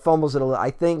that it fumbles it a little.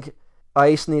 I think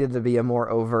ICE needed to be a more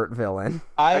overt villain.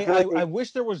 I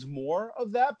wish there was more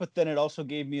of that, but then it also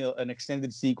gave me an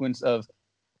extended sequence of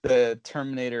the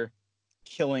Terminator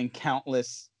killing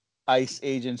countless ICE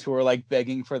agents who are like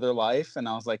begging for their life, and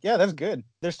I was like, yeah, that's good.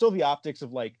 There's still the optics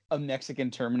of like a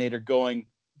Mexican Terminator going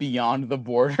beyond the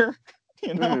border,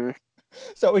 you know. Mhm.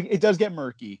 So it does get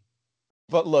murky.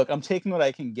 But look, I'm taking what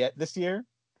I can get this year,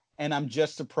 and I'm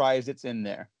just surprised it's in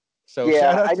there. So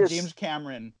Yeah, shout out to James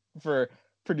Cameron for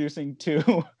producing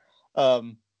two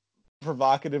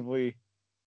provocatively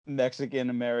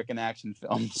Mexican-American action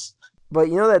films. But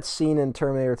you know that scene in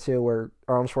Terminator 2 where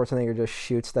Arnold Schwarzenegger just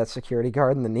shoots that security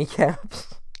guard in the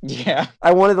kneecaps? Yeah.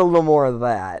 I wanted a little more of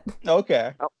that.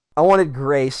 Okay. I wanted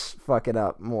Grace fucking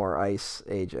up more ICE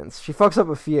agents. She fucks up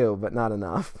a few, but not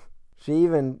enough. She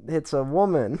even hits a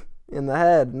woman in the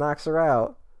head, knocks her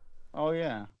out. Oh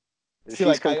yeah. See, She's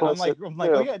like I'm like,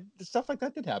 complicit, oh yeah, stuff like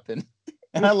that did happen,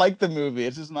 and I like the movie.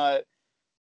 It's just not.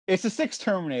 It's the sixth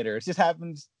Terminator. It just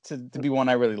happens to be one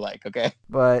I really like. Okay.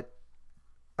 But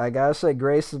I gotta say,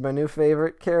 Grace is my new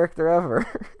favorite character ever.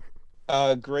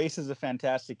 Grace is a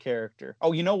fantastic character.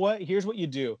 Oh, you know what? Here's what you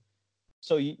do.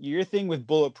 So your thing with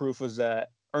Bulletproof was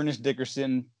that Ernest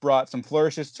Dickerson brought some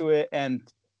flourishes to it, and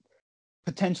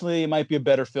potentially it might be a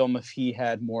better film if he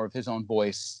had more of his own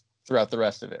voice throughout the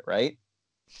rest of it, right?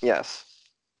 Yes.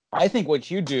 I think what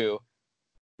you do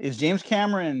is James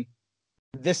Cameron.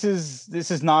 This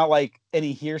is not like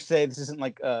any hearsay. This isn't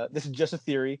like this is just a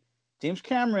theory. James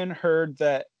Cameron heard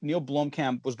that Neil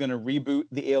Blomkamp was going to reboot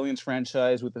the Aliens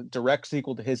franchise with a direct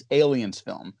sequel to his Aliens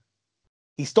film.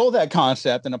 He stole that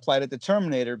concept and applied it to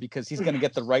Terminator because he's going to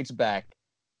get the rights back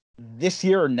this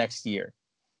year or next year.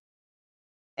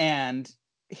 And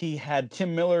he had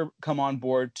Tim Miller come on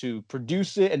board to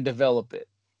produce it and develop it.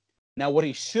 Now, what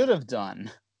he should have done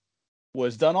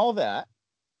was done all that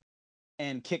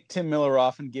and kicked Tim Miller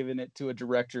off and given it to a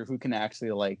director who can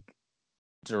actually like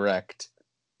direct.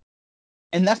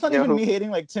 And that's not even me hating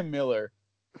like Tim Miller.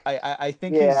 I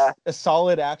think he's a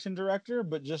solid action director,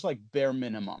 but just like bare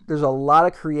minimum. There's a lot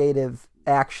of creative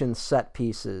action set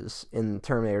pieces in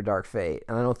Terminator Dark Fate,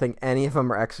 and I don't think any of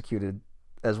them are executed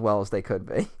as well as they could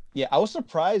be. Yeah, I was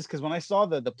surprised because when I saw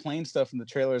the plane stuff in the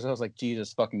trailers, I was like,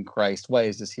 Jesus fucking Christ, why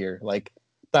is this here? Like,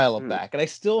 dial it back. And I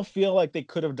still feel like they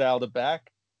could have dialed it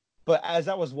back. But as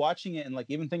I was watching it and like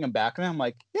even thinking back on it, I'm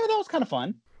like, yeah, that was kind of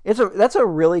fun. That's a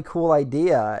really cool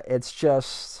idea. It's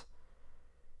just,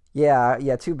 yeah,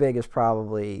 too big is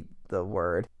probably the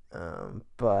word.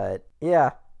 But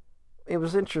yeah, it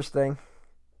was interesting.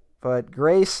 But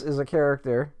Grace is a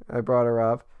character. I brought her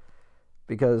up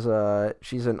because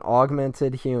she's an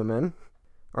augmented human,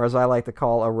 or as I like to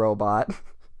call, a robot,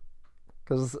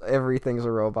 because everything's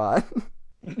a robot.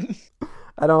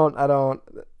 I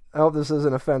hope this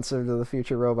isn't offensive to the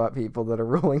future robot people that are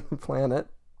ruling the planet.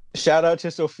 Shout out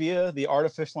to Sophia, the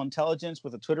artificial intelligence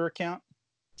with a Twitter account.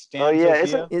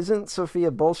 Isn't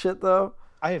Sophia bullshit though?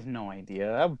 I have no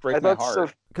idea. That would break my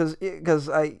heart. Because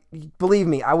believe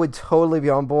me, I would totally be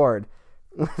on board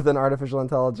with an artificial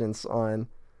intelligence on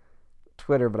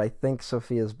Twitter, but I think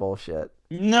Sophia's bullshit.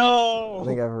 No! I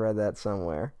think I've read that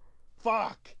somewhere.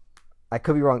 Fuck! I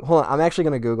could be wrong. Hold on, I'm actually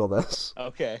going to Google this.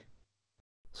 Okay.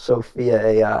 Sophia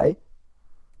AI.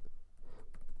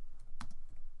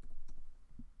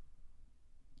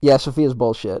 Yeah, Sophia's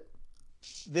bullshit.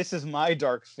 This is my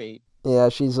dark fate. Yeah,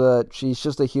 she's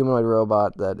just a humanoid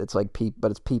robot that it's like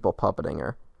but it's people puppeting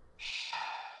her.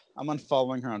 I'm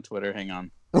unfollowing her on Twitter. Hang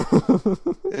on.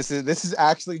 This is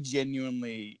actually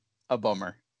genuinely a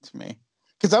bummer to me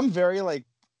because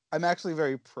I'm actually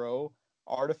very pro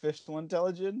artificial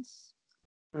intelligence.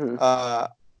 Mhm.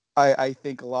 I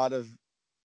think a lot of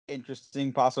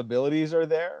interesting possibilities are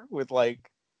there with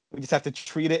like we just have to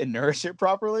treat it and nourish it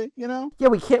properly, you know? Yeah,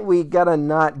 we gotta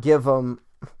not give them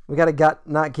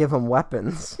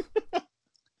weapons.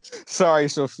 Sorry,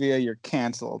 Sophia, you're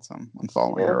canceled. So I'm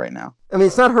unfollowing her right now. I mean,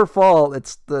 it's not her fault.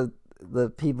 It's the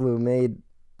people who made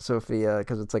Sophia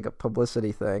because it's like a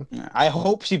publicity thing. I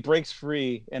hope she breaks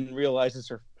free and realizes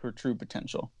her true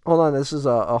potential. Hold on, this is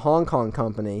a Hong Kong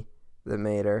company that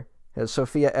made her. Has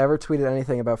Sophia ever tweeted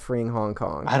anything about freeing Hong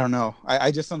Kong? I don't know. I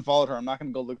just unfollowed her. I'm not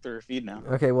going to go look through her feed now.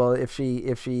 Okay, well, if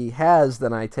she has,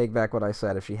 then I take back what I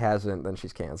said. If she hasn't, then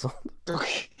she's canceled.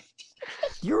 Okay.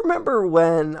 You remember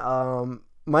when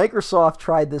Microsoft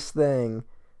tried this thing?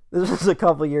 This was a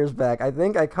couple years back. I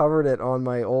think I covered it on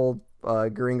my old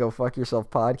Gringo Fuck Yourself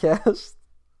podcast,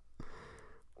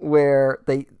 where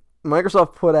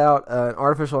Microsoft put out an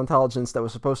artificial intelligence that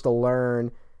was supposed to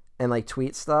learn and like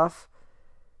tweet stuff.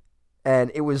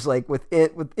 And it was like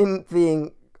within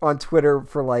being on Twitter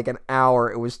for like an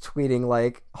hour, it was tweeting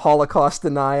like Holocaust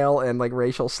denial and like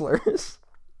racial slurs.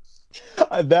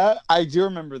 That I do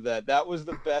remember that. That was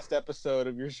the best episode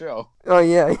of your show. Oh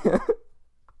yeah.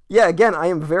 Yeah, again, I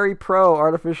am very pro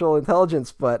artificial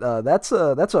intelligence, but that's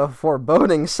a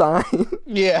foreboding sign.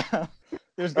 Yeah.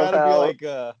 There's got to be like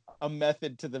a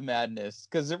method to the madness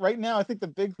cuz right now I think the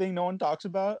big thing no one talks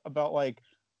about like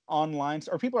online,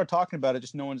 or people are talking about it,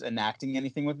 just no one's enacting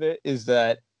anything with it, is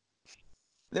that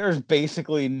there's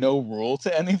basically no rule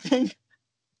to anything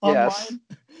online.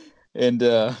 And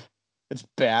it's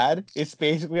bad. It's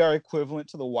basically our equivalent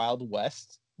to the Wild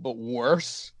West, but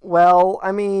worse. Well,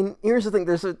 I mean, here's the thing.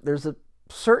 There's a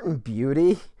certain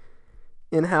beauty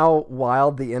in how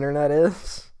wild the internet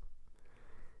is,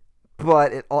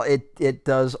 but it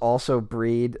does also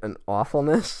breed an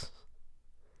awfulness.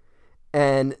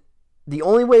 And the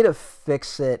only way to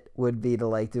fix it would be to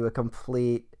like do a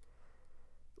complete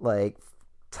like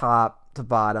top to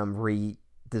bottom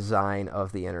redesign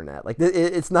of the internet. Like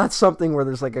it's not something where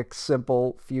there's like a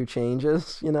simple few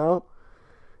changes, you know?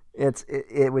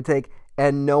 It would take,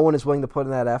 and no one is willing to put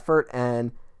in that effort.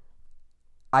 And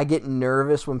I get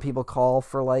nervous when people call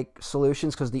for like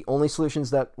solutions, because the only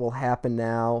solutions that will happen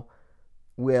now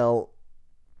will,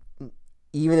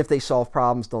 even if they solve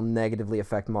problems, they'll negatively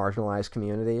affect marginalized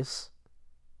communities.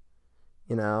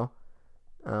 You know,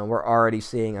 we're already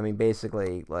seeing, I mean,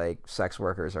 basically, like, sex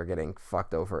workers are getting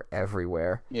fucked over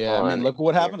everywhere. Yeah, I mean, look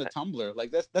what happened to Tumblr.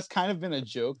 Like, that's kind of been a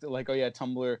joke that, like, oh yeah,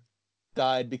 Tumblr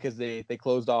died because they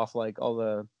closed off, like, all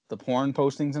the porn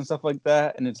postings and stuff like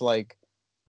that. And it's like,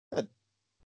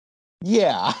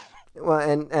 yeah. Well,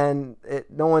 and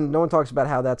no one talks about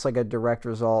how that's like a direct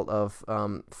result of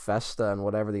Festa and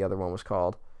whatever the other one was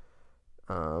called.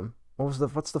 What's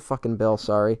the fucking bill?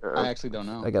 Sorry, I actually don't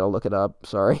know. I gotta look it up.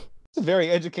 Sorry. It's a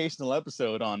very educational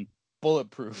episode on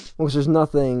Bulletproof. Because there's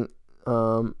nothing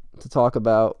to talk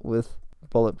about with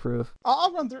Bulletproof.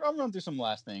 I'll run through some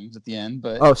last things at the end,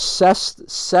 but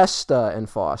Sesta and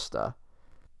Fosta,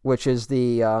 which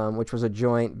was a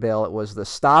joint bill. It was the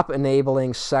Stop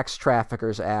Enabling Sex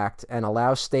Traffickers Act and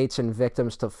Allow States and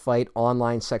Victims to Fight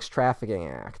Online Sex Trafficking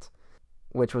Act,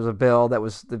 which was a bill that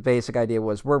was, the basic idea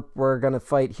was we're going to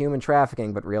fight human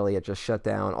trafficking, but really it just shut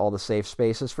down all the safe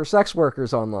spaces for sex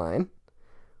workers online,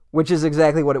 which is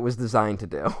exactly what it was designed to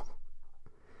do.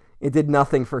 It did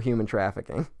nothing for human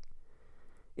trafficking.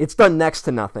 It's done next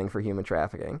to nothing for human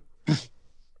trafficking.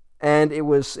 And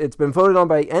it's been voted on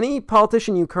by any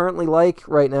politician you currently like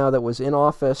right now that was in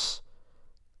office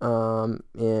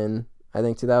in, I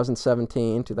think,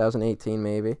 2017, 2018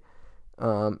 maybe.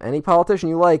 Any politician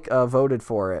you like voted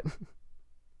for it.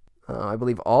 I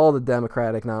believe all the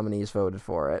Democratic nominees voted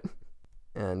for it.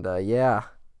 And yeah,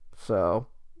 so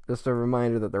just a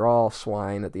reminder that they're all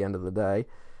swine at the end of the day.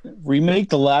 Remake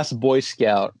The Last Boy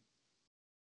Scout,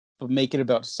 but make it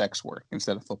about sex work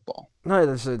instead of football. No,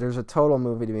 there's a total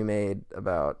movie to be made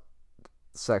about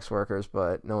sex workers,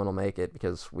 but no one will make it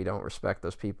because we don't respect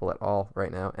those people at all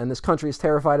right now. And this country is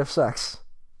terrified of sex.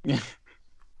 Yeah.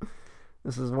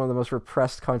 This is one of the most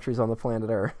repressed countries on the planet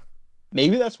Earth.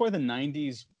 Maybe that's why the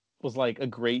 90s was like a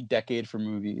great decade for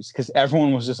movies, because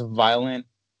everyone was just violent,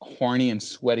 horny, and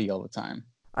sweaty all the time.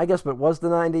 I guess, but was the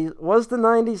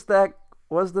 90s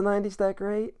that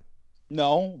great?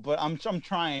 No, but I'm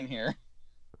trying here.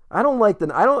 I don't like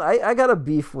I got a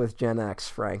beef with Gen X,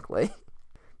 frankly.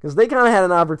 Because they kind of had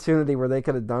an opportunity where they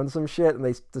could have done some shit, and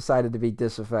they decided to be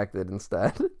disaffected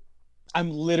instead. I'm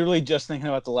literally just thinking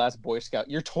about The Last Boy Scout.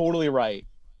 You're totally right.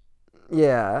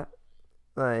 Yeah.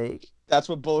 Like... That's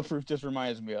what Bulletproof just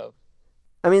reminds me of.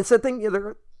 I mean, it's that thing,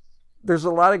 there's a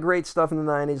lot of great stuff in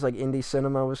the 90s, like indie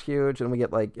cinema was huge, and we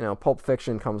get, like, Pulp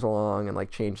Fiction comes along and,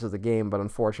 like, changes the game, but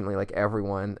unfortunately, like,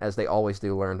 everyone, as they always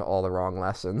do, learned all the wrong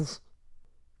lessons.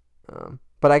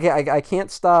 But I can't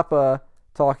stop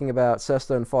talking about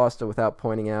Sesta and Foster without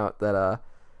pointing out that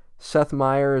Seth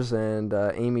Meyers and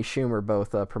Amy Schumer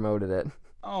both promoted it.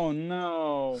 Oh,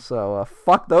 no. So,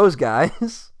 fuck those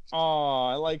guys. Oh,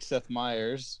 I like Seth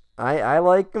Meyers. I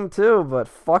like him too, but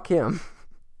fuck him.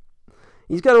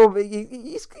 He's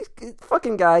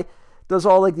fucking guy does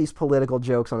all like these political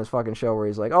jokes on his fucking show where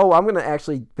he's like, oh, I'm going to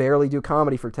actually barely do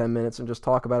comedy for 10 minutes and just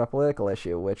talk about a political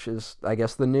issue, which is, I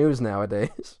guess, the news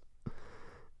nowadays.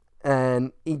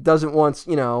 And he doesn't want,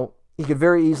 he could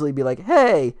very easily be like,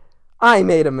 hey, I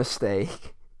made a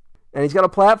mistake. And he's got a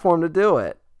platform to do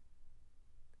it.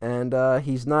 And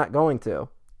he's not going to.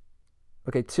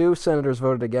 Okay, 2 senators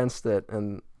voted against it,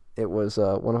 and it was,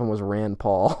 one of them was Rand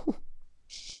Paul.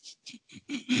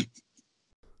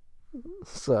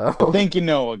 So I think you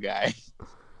know a guy.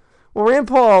 Well, Rand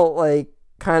Paul, like,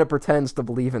 kind of pretends to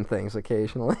believe in things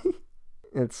occasionally.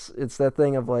 It's that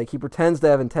thing of, like, he pretends to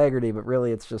have integrity, but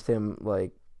really it's just him,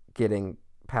 like, getting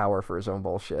power for his own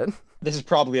bullshit. This is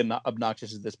probably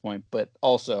obnoxious at this point, but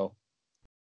also,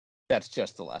 that's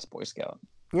just The Last Boy Scout.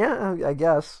 Yeah, I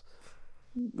guess.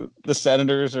 The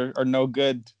senators are no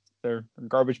good. They're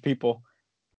garbage people.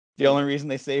 The only reason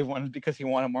they saved one is because he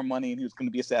wanted more money and he was going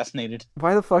to be assassinated.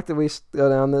 Why the fuck did we go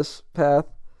down this path?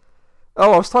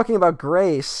 Oh, I was talking about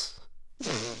Grace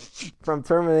from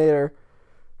Terminator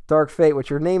Dark Fate, which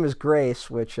her name is Grace,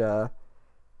 which, I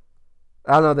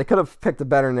don't know, they could have picked a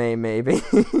better name, maybe.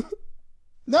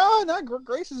 No,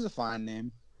 Grace is a fine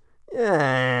name.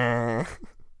 Yeah.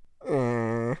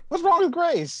 What's wrong with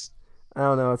Grace? I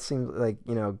don't know, it seems like,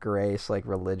 Grace, like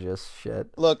religious shit.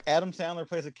 Look, Adam Sandler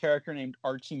plays a character named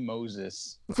Archie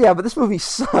Moses. Yeah, but this movie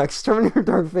sucks. Terminator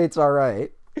Dark Fate's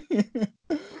alright.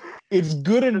 It's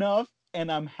good enough, and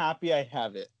I'm happy I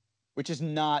have it, which is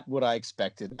not what I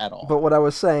expected at all. But what I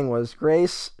was saying was,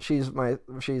 Grace, she's my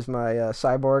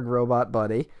cyborg robot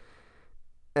buddy.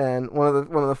 And one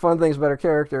of the fun things about her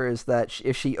character is that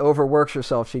if she overworks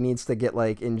herself, she needs to get,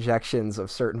 like, injections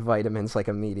of certain vitamins, like,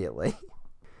 immediately.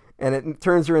 And it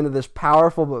turns her into this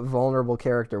powerful but vulnerable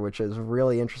character, which is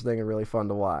really interesting and really fun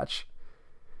to watch.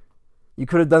 You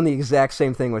could have done the exact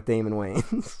same thing with Damon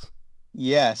Wayans.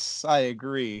 Yes, I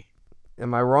agree.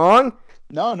 Am I wrong?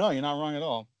 No, you're not wrong at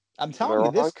all. I'm telling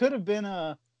you, this could have been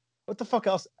what the fuck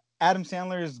else? Adam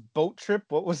Sandler's boat trip,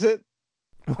 what was it?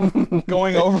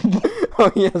 Going overboard.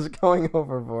 Oh, yes, Going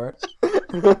Overboard.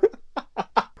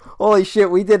 Holy shit,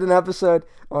 we did an episode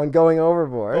on Going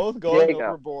Overboard. Both Going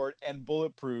Overboard and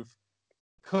Bulletproof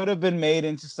could have been made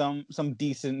into some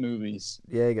decent movies.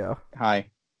 Diego. Hi.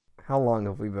 How long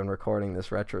have we been recording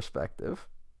this retrospective?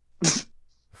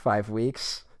 5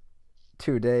 weeks?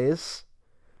 2 days?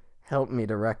 Help me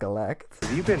to recollect.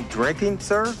 Have you been drinking,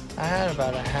 sir? I had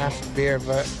about a half a beer,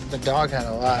 but the dog had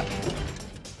a lot.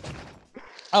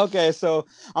 Okay, so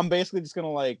I'm basically just gonna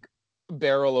like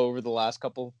barrel over the last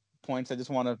couple points. I just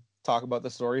want to talk about the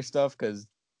story stuff because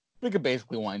we could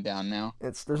basically wind down now.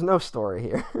 There's no story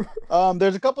here.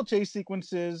 There's a couple chase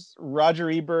sequences.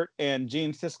 Roger Ebert and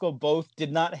Gene Siskel both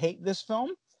did not hate this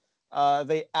film.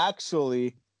 They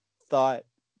actually thought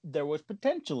there was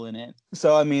potential in it.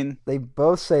 So, I mean... They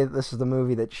both say that this is the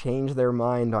movie that changed their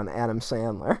mind on Adam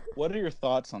Sandler. What are your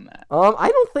thoughts on that? I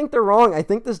don't think they're wrong. I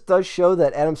think this does show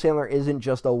that Adam Sandler isn't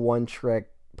just a one-trick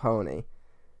pony.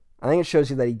 I think it shows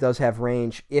you that he does have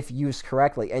range if used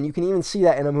correctly. And you can even see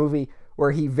that in a movie where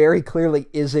he very clearly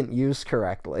isn't used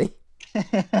correctly.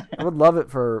 I would love it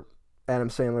for Adam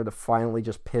Sandler to finally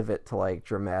just pivot to, like,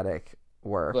 dramatic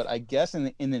work. But I guess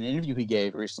in an interview he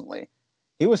gave recently,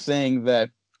 he was saying that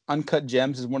Uncut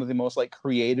Gems is one of the most, like,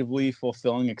 creatively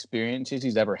fulfilling experiences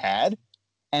he's ever had.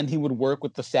 And he would work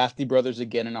with the Safdie brothers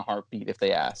again in a heartbeat if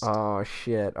they asked. Oh,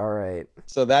 shit. All right.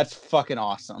 So that's fucking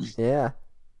awesome. Yeah.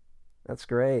 That's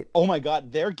great. Oh my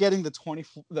god, they're getting the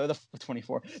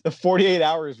 48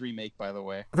 Hours remake, by the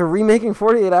way. They're remaking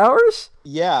 48 Hours?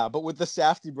 Yeah, but with the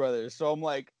Safdie brothers. So I'm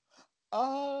like,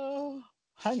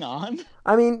 hang on.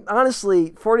 I mean,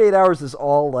 honestly, 48 Hours is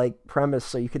all, like, premise,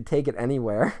 so you could take it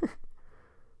anywhere.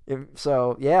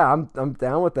 Yeah, I'm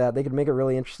down with that. They could make a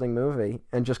really interesting movie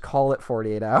and just call it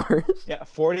 48 Hours. Yeah,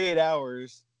 48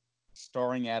 Hours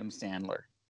starring Adam Sandler.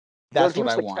 That's he what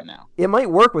was I the want now. It might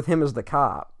work with him as the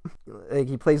cop. Like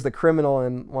he plays the criminal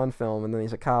in one film and then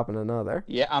he's a cop in another.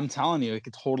 Yeah, I'm telling you, it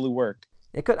could totally work.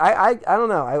 It could. I don't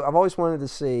know. I've always wanted to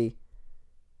see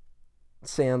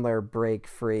Sandler break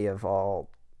free of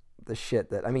all the shit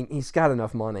that. I mean, he's got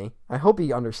enough money. I hope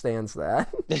he understands that.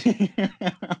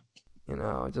 You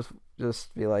know,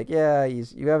 just be like, yeah,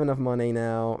 you have enough money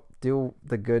now. Do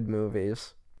the good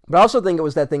movies. But I also think it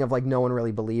was that thing of like no one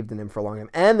really believed in him for a long time.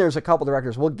 And there's a couple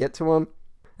directors, we'll get to them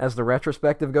as the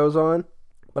retrospective goes on,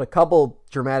 but a couple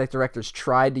dramatic directors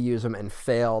tried to use him and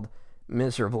failed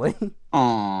miserably.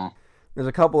 Aww. There's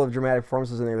a couple of dramatic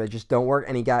performances in there that just don't work,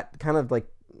 and he got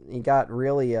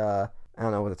really I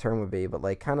don't know what the term would be, but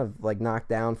like kind of like knocked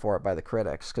down for it by the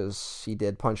critics because he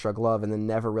did Punch Drunk Love and then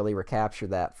never really recaptured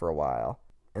that for a while.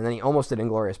 And then he almost did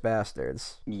Inglourious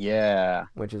Bastards. Yeah.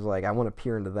 Which is like, I want to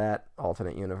peer into that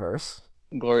alternate universe.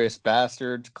 Glorious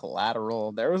Bastards,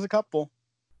 Collateral. There was a couple.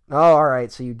 Oh, all right.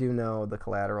 So you do know the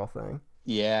Collateral thing.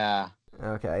 Yeah.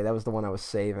 Okay, that was the one I was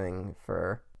saving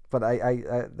for. But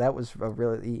I that was a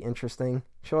really interesting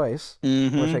choice.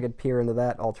 Mm-hmm. Wish I could peer into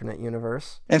that alternate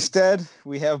universe. Instead,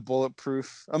 we have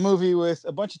Bulletproof, a movie with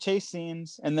a bunch of chase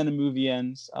scenes, and then the movie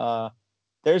ends.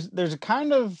 There's a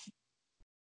kind of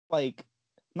like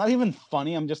not even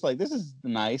funny. I'm just like, this is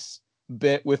nice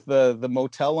bit with the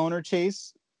motel owner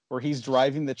chase where he's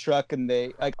driving the truck and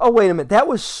they like. Oh wait a minute, that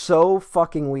was so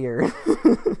fucking weird.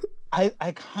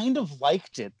 I kind of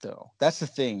liked it though. That's the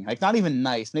thing. Like not even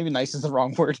nice. Maybe nice is the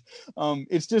wrong word.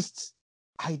 It's just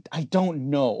I don't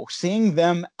know. Seeing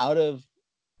them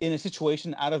in a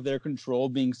situation out of their control,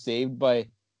 being saved by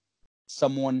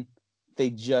someone they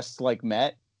just like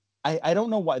met. I don't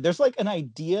know why. There's like an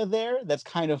idea there that's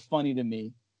kind of funny to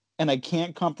me, and I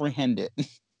can't comprehend it.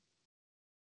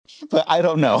 But I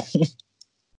don't know.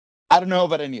 I don't know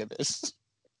about any of this.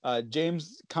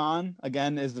 James Caan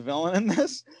again is the villain in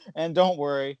this, and don't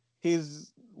worry,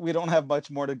 we don't have much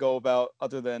more to go about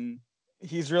other than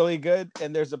he's really good.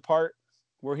 And there's a part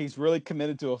where he's really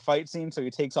committed to a fight scene, so he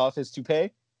takes off his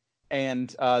toupee. And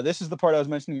this is the part I was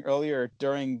mentioning earlier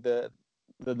during the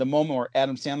moment where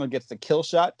Adam Sandler gets the kill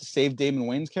shot to save Damon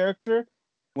Wayans' character.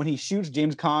 When he shoots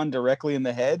James Caan directly in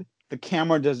the head, the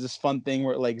camera does this fun thing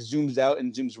where it like zooms out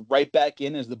and zooms right back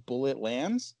in as the bullet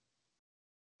lands.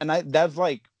 And that's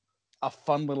like a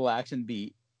fun little action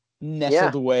beat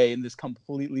nestled away in this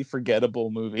completely forgettable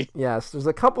movie. Yes, there's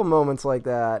a couple moments like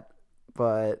that,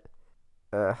 but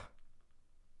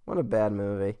what a bad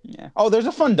movie. Yeah. Oh, there's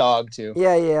a fun dog too.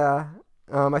 Yeah.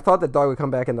 I thought the dog would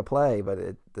come back into play, but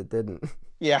it didn't.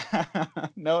 Yeah.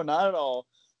 No, not at all.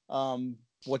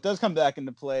 What does come back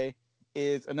into play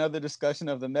is another discussion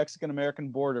of the Mexican-American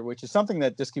border, which is something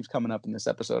that just keeps coming up in this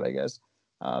episode, I guess.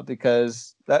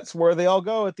 Because that's where they all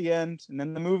go at the end. And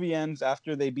then the movie ends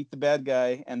after they beat the bad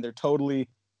guy, and they're totally,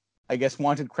 I guess,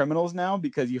 wanted criminals now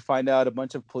because you find out a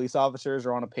bunch of police officers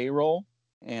are on a payroll.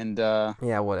 And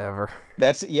yeah, whatever.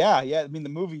 That's I mean, the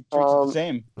movie treats it the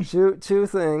same. Two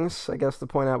things, I guess, to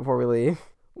point out before we leave.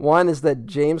 One is that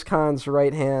James Caan's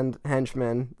right-hand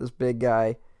henchman, this big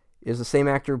guy, is the same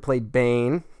actor who played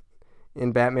Bane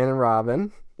in Batman and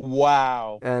Robin.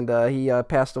 Wow. And he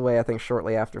passed away, I think,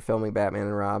 shortly after filming Batman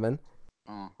and Robin.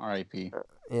 Oh, R.I.P.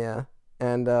 Yeah.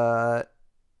 And the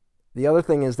other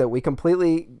thing is that we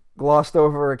completely glossed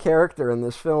over a character in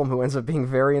this film who ends up being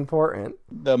very important.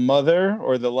 The mother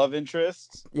or the love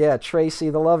interest? Yeah, Tracy,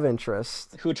 the love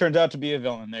interest. Who turns out to be a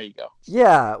villain. There you go.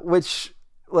 Yeah, which,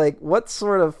 like, what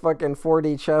sort of fucking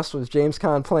 4D chess was James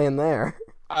Caan playing there?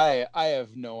 I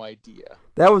have no idea.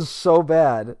 That was so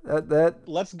bad. That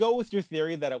Let's go with your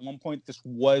theory that at one point this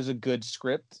was a good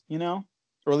script, you know?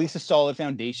 Or at least a solid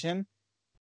foundation.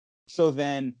 So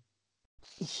then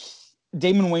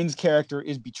Damon Wayans' character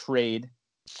is betrayed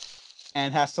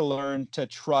and has to learn to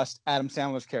trust Adam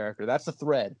Sandler's character. That's the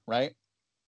thread, right?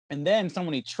 And then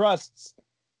someone he trusts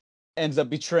ends up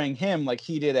betraying him like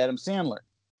he did Adam Sandler.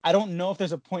 I don't know if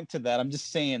there's a point to that. I'm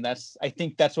just saying I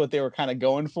think that's what they were kind of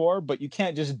going for, but you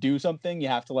can't just do something. You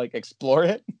have to like explore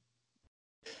it.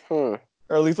 Or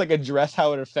at least like address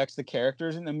how it affects the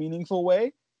characters in a meaningful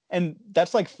way. And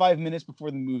that's like 5 minutes before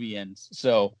the movie ends.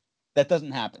 So that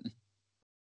doesn't happen.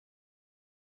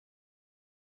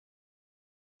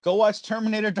 Go watch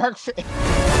Terminator Dark Fate.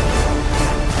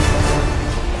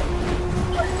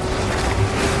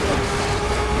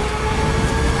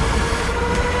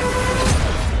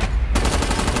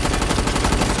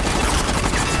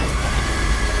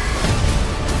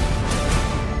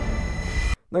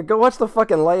 No, go watch The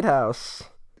fucking Lighthouse.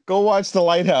 Go watch The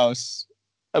Lighthouse,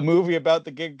 a movie about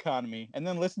the gig economy, and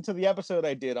then listen to the episode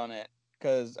I did on it,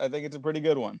 because I think it's a pretty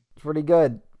good one. It's pretty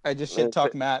good. I just shit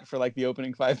talk Matt for like the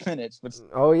opening 5 minutes. But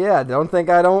Oh yeah, don't think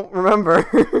I don't remember.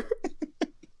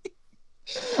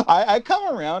 I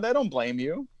come around. I don't blame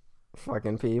you.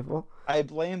 Fucking people. I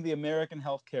blame the American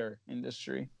healthcare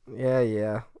industry.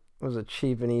 Yeah. It was a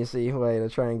cheap and easy way to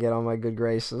try and get on my good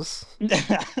graces.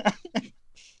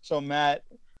 So Matt,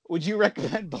 would you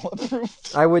recommend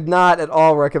Bulletproof? I would not at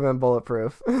all recommend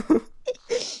Bulletproof.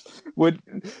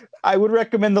 I would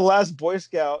recommend The Last Boy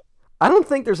Scout. I don't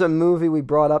think there's a movie we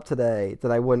brought up today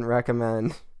that I wouldn't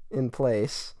recommend in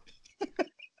place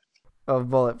of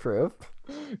Bulletproof.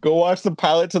 Go watch the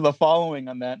pilot to The Following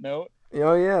on that note.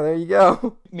 Oh yeah, there you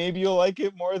go. Maybe you'll like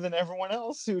it more than everyone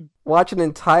else who watch an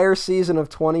entire season of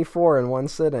 24 in one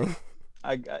sitting.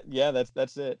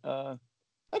 That's it.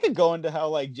 I could go into how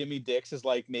like Jimmy Dix is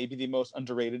like maybe the most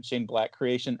underrated Shane Black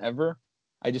creation ever.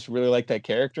 I just really like that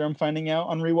character. I'm finding out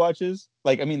on rewatches.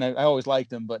 Like, I mean, I always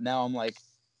liked him, but now I'm like,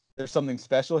 there's something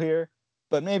special here.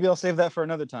 But maybe I'll save that for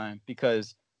another time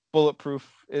because Bulletproof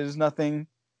is nothing,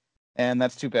 and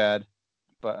that's too bad.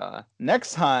 But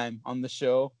next time on the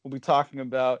show, we'll be talking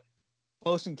about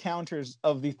Close Encounters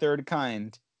of the Third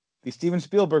Kind, the Steven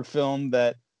Spielberg film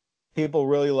that people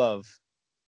really love.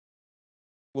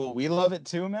 Will we love it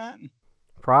too, Matt?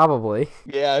 Probably.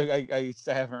 Yeah, I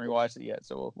haven't rewatched it yet,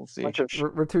 so we'll see. We're two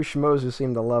schmoes who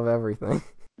seem to love everything.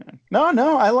 No,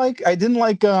 I didn't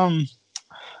like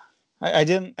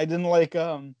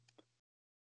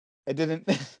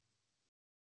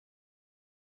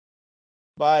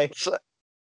Bye.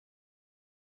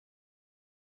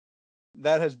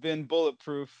 That has been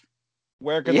Bulletproof.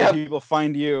 Where can the people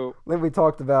find you? I think we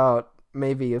talked about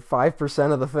maybe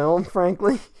 5% of the film,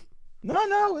 frankly.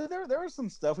 No, there was some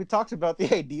stuff. We talked about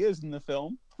the ideas in the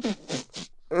film.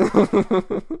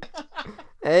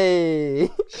 Hey.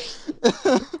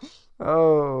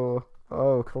 Oh,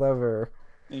 clever.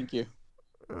 Thank you.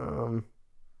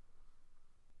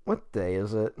 What day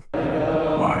is it?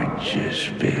 Why just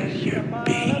spill your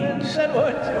beans?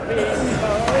 Why just spill your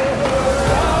beans?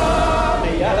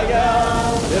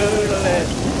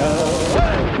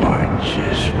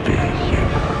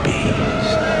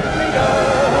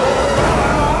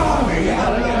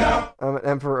 I'm at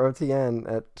Emperor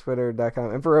OTN at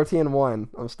twitter.com. Emperor OTN1.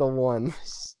 I'm still 1.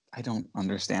 I don't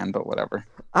understand, but whatever.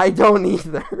 I don't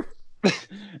either.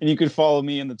 And you can follow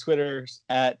me in the Twitters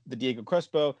at the Diego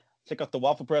Crespo. Check out the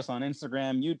Waffle Press on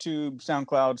Instagram, YouTube,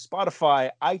 SoundCloud, Spotify,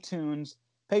 iTunes,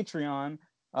 Patreon.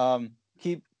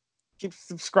 Keep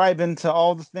subscribing to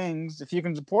all the things. If you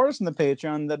can support us in the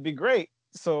Patreon, that'd be great.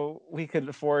 So we could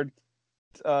afford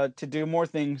to do more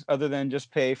things other than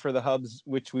just pay for the hubs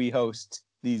which we host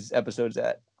these episodes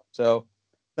at. So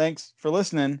thanks for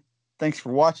listening. Thanks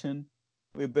for watching.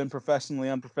 We've been professionally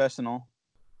unprofessional.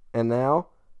 And now,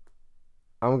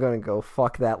 I'm going to go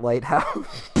fuck that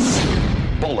lighthouse.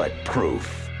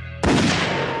 Bulletproof.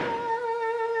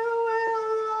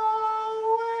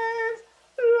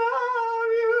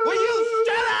 Will you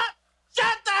shut up?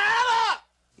 Shut the hell up!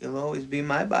 You'll always be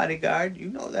my bodyguard, you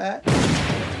know that.